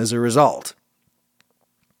time as a result.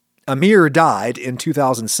 Amir died in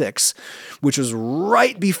 2006, which was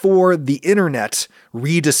right before the internet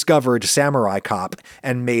rediscovered Samurai Cop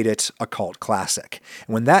and made it a cult classic.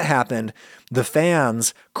 And when that happened, the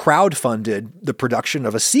fans crowdfunded the production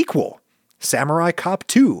of a sequel, Samurai Cop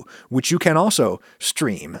 2, which you can also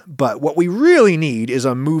stream. But what we really need is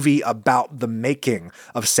a movie about the making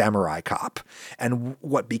of Samurai Cop and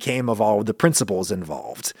what became of all of the principals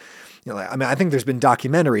involved. I think there's been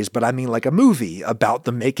documentaries, but I mean like a movie about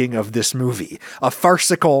the making of this movie. A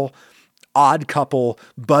farcical, odd couple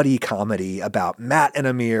buddy comedy about Matt and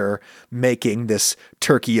Amir making this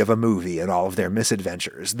turkey of a movie and all of their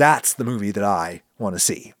misadventures. That's the movie that I want to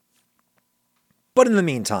see. But in the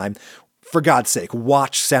meantime, for God's sake,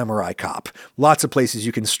 watch Samurai Cop. Lots of places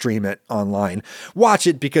you can stream it online. Watch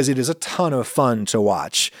it because it is a ton of fun to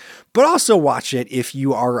watch. But also watch it if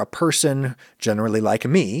you are a person, generally like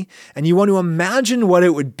me, and you want to imagine what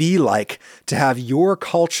it would be like to have your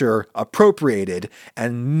culture appropriated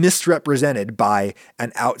and misrepresented by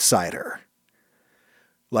an outsider.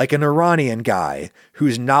 Like an Iranian guy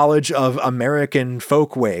whose knowledge of American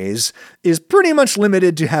folkways is pretty much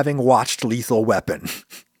limited to having watched Lethal Weapon.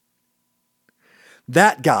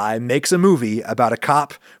 That guy makes a movie about a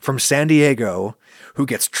cop from San Diego who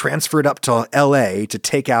gets transferred up to LA to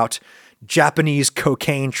take out Japanese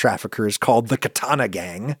cocaine traffickers called the Katana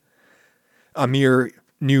Gang. Amir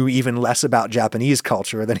knew even less about Japanese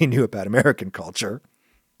culture than he knew about American culture.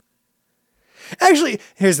 Actually,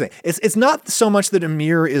 here's the thing. It's not so much that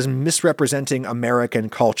Amir is misrepresenting American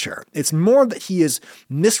culture. It's more that he is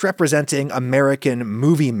misrepresenting American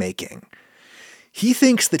movie making. He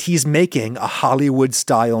thinks that he's making a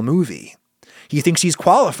Hollywood-style movie. He thinks he's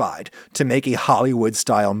qualified to make a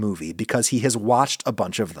Hollywood-style movie because he has watched a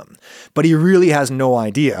bunch of them. But he really has no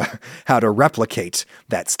idea how to replicate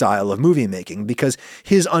that style of movie making because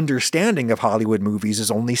his understanding of Hollywood movies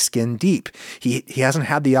is only skin deep. He hasn't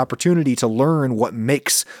had the opportunity to learn what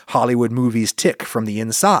makes Hollywood movies tick from the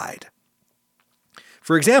inside.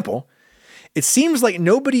 For example, it seems like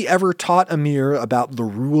nobody ever taught Amir about the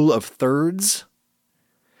rule of thirds.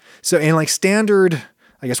 So in like standard,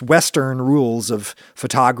 I guess, Western rules of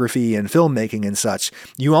photography and filmmaking and such,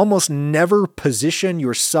 you almost never position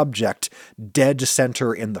your subject dead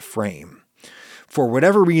center in the frame. For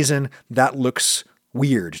whatever reason, that looks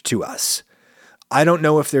weird to us. I don't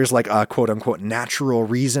know if there's like a quote unquote natural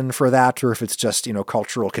reason for that or if it's just,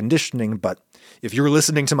 cultural conditioning, but if you're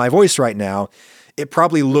listening to my voice right now, it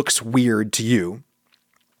probably looks weird to you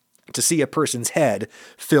to see a person's head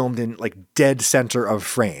filmed in like dead center of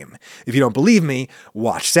frame. If you don't believe me,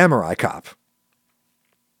 watch Samurai Cop.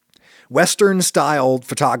 Western-styled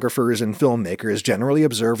photographers and filmmakers generally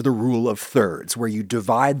observe the rule of thirds, where you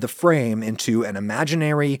divide the frame into an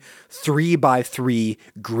imaginary 3x3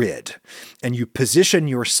 grid, and you position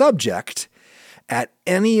your subject at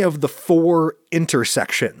any of the 4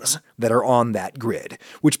 intersections that are on that grid,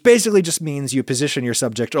 which basically just means you position your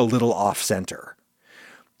subject a little off-center.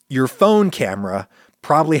 Your phone camera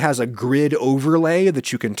probably has a grid overlay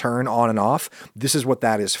that you can turn on and off. This is what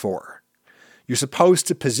that is for. You're supposed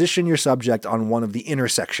to position your subject on one of the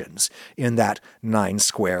intersections in that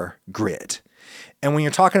 9-square grid. And when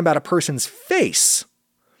you're talking about a person's face,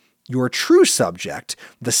 your true subject,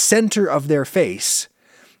 the center of their face,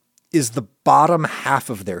 is the bottom half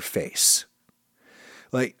of their face.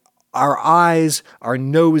 Like our eyes, our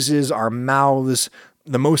noses, our mouths,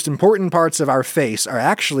 the most important parts of our face are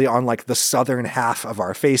actually on like the southern half of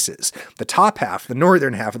our faces. The top half, the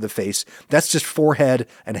northern half of the face, that's just forehead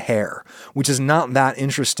and hair, which is not that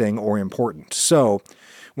interesting or important. So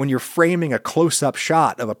when you're framing a close-up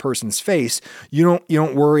shot of a person's face, you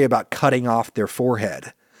don't worry about cutting off their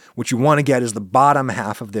forehead. What you want to get is the bottom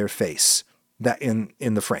half of their face that in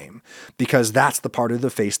the frame, because that's the part of the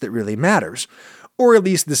face that really matters. Or at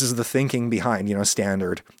least this is the thinking behind,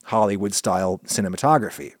 standard Hollywood-style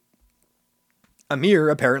cinematography. Amir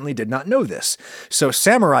apparently did not know this. So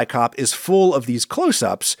Samurai Cop is full of these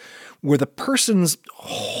close-ups where the person's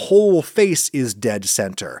whole face is dead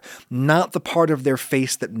center. Not the part of their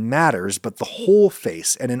face that matters, but the whole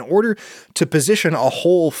face. And in order to position a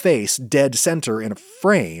whole face dead center in a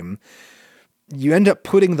frame, you end up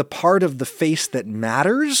putting the part of the face that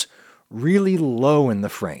matters really low in the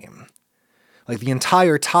frame. Like the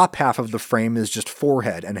entire top half of the frame is just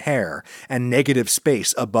forehead and hair and negative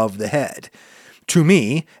space above the head. To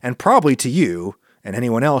me, and probably to you, and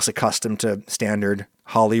anyone else accustomed to standard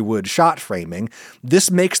Hollywood shot framing, this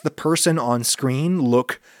makes the person on screen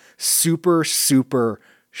look super, super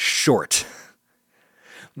short.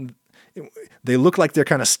 They look like they're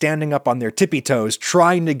kind of standing up on their tippy toes,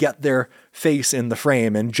 trying to get their face in the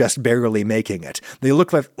frame and just barely making it. They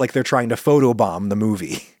look like they're trying to photobomb the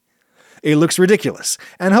movie. It looks ridiculous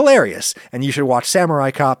and hilarious, and you should watch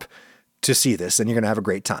Samurai Cop to see this, and you're going to have a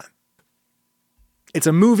great time. It's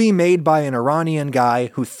a movie made by an Iranian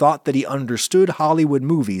guy who thought that he understood Hollywood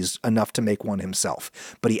movies enough to make one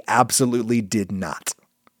himself, but he absolutely did not.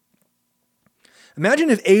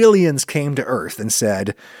 Imagine if aliens came to Earth and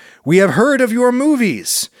said, "We have heard of your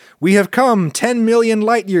movies. We have come 10 million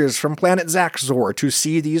light years from planet Zaxor to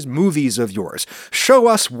see these movies of yours. Show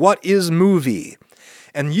us what is movie."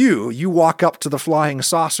 And you walk up to the flying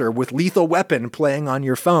saucer with Lethal Weapon playing on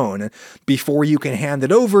your phone. Before you can hand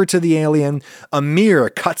it over to the alien, Amir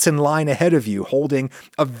cuts in line ahead of you holding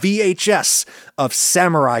a VHS of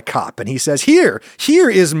Samurai Cop. And he says, here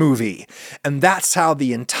is movie. And that's how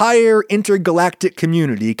the entire intergalactic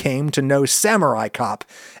community came to know Samurai Cop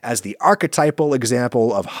as the archetypal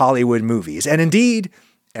example of Hollywood movies. And indeed,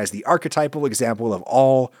 as the archetypal example of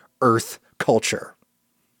all Earth culture.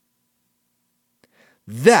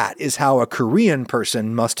 That is how a Korean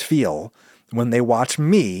person must feel when they watch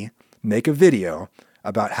me make a video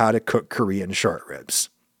about how to cook Korean short ribs.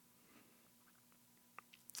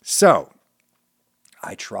 So,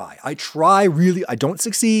 I try really, I don't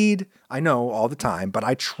succeed, I know all the time, but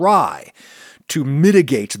I try to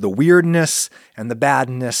mitigate the weirdness and the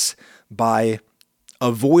badness by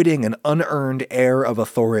avoiding an unearned air of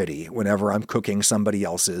authority whenever I'm cooking somebody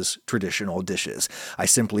else's traditional dishes. I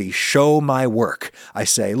simply show my work. I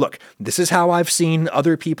say, look, this is how I've seen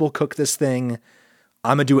other people cook this thing.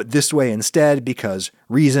 I'm going to do it this way instead because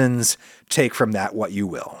reasons. Take from that what you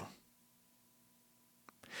will.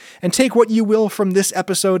 And take what you will from this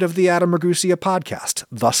episode of the Adam Ragusea podcast,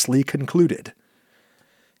 thusly concluded.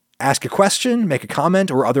 Ask a question, make a comment,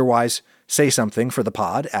 or otherwise say something for the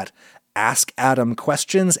pod at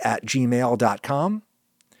askadamquestions@gmail.com.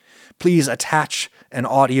 Please attach an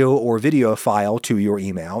audio or video file to your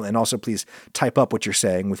email, and also please type up what you're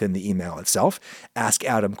saying within the email itself,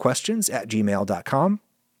 askadamquestions@gmail.com.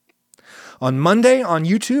 On Monday on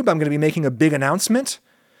YouTube, I'm going to be making a big announcement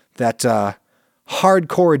that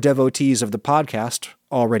hardcore devotees of the podcast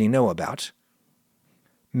already know about.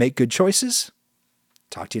 Make good choices.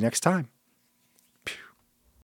 Talk to you next time.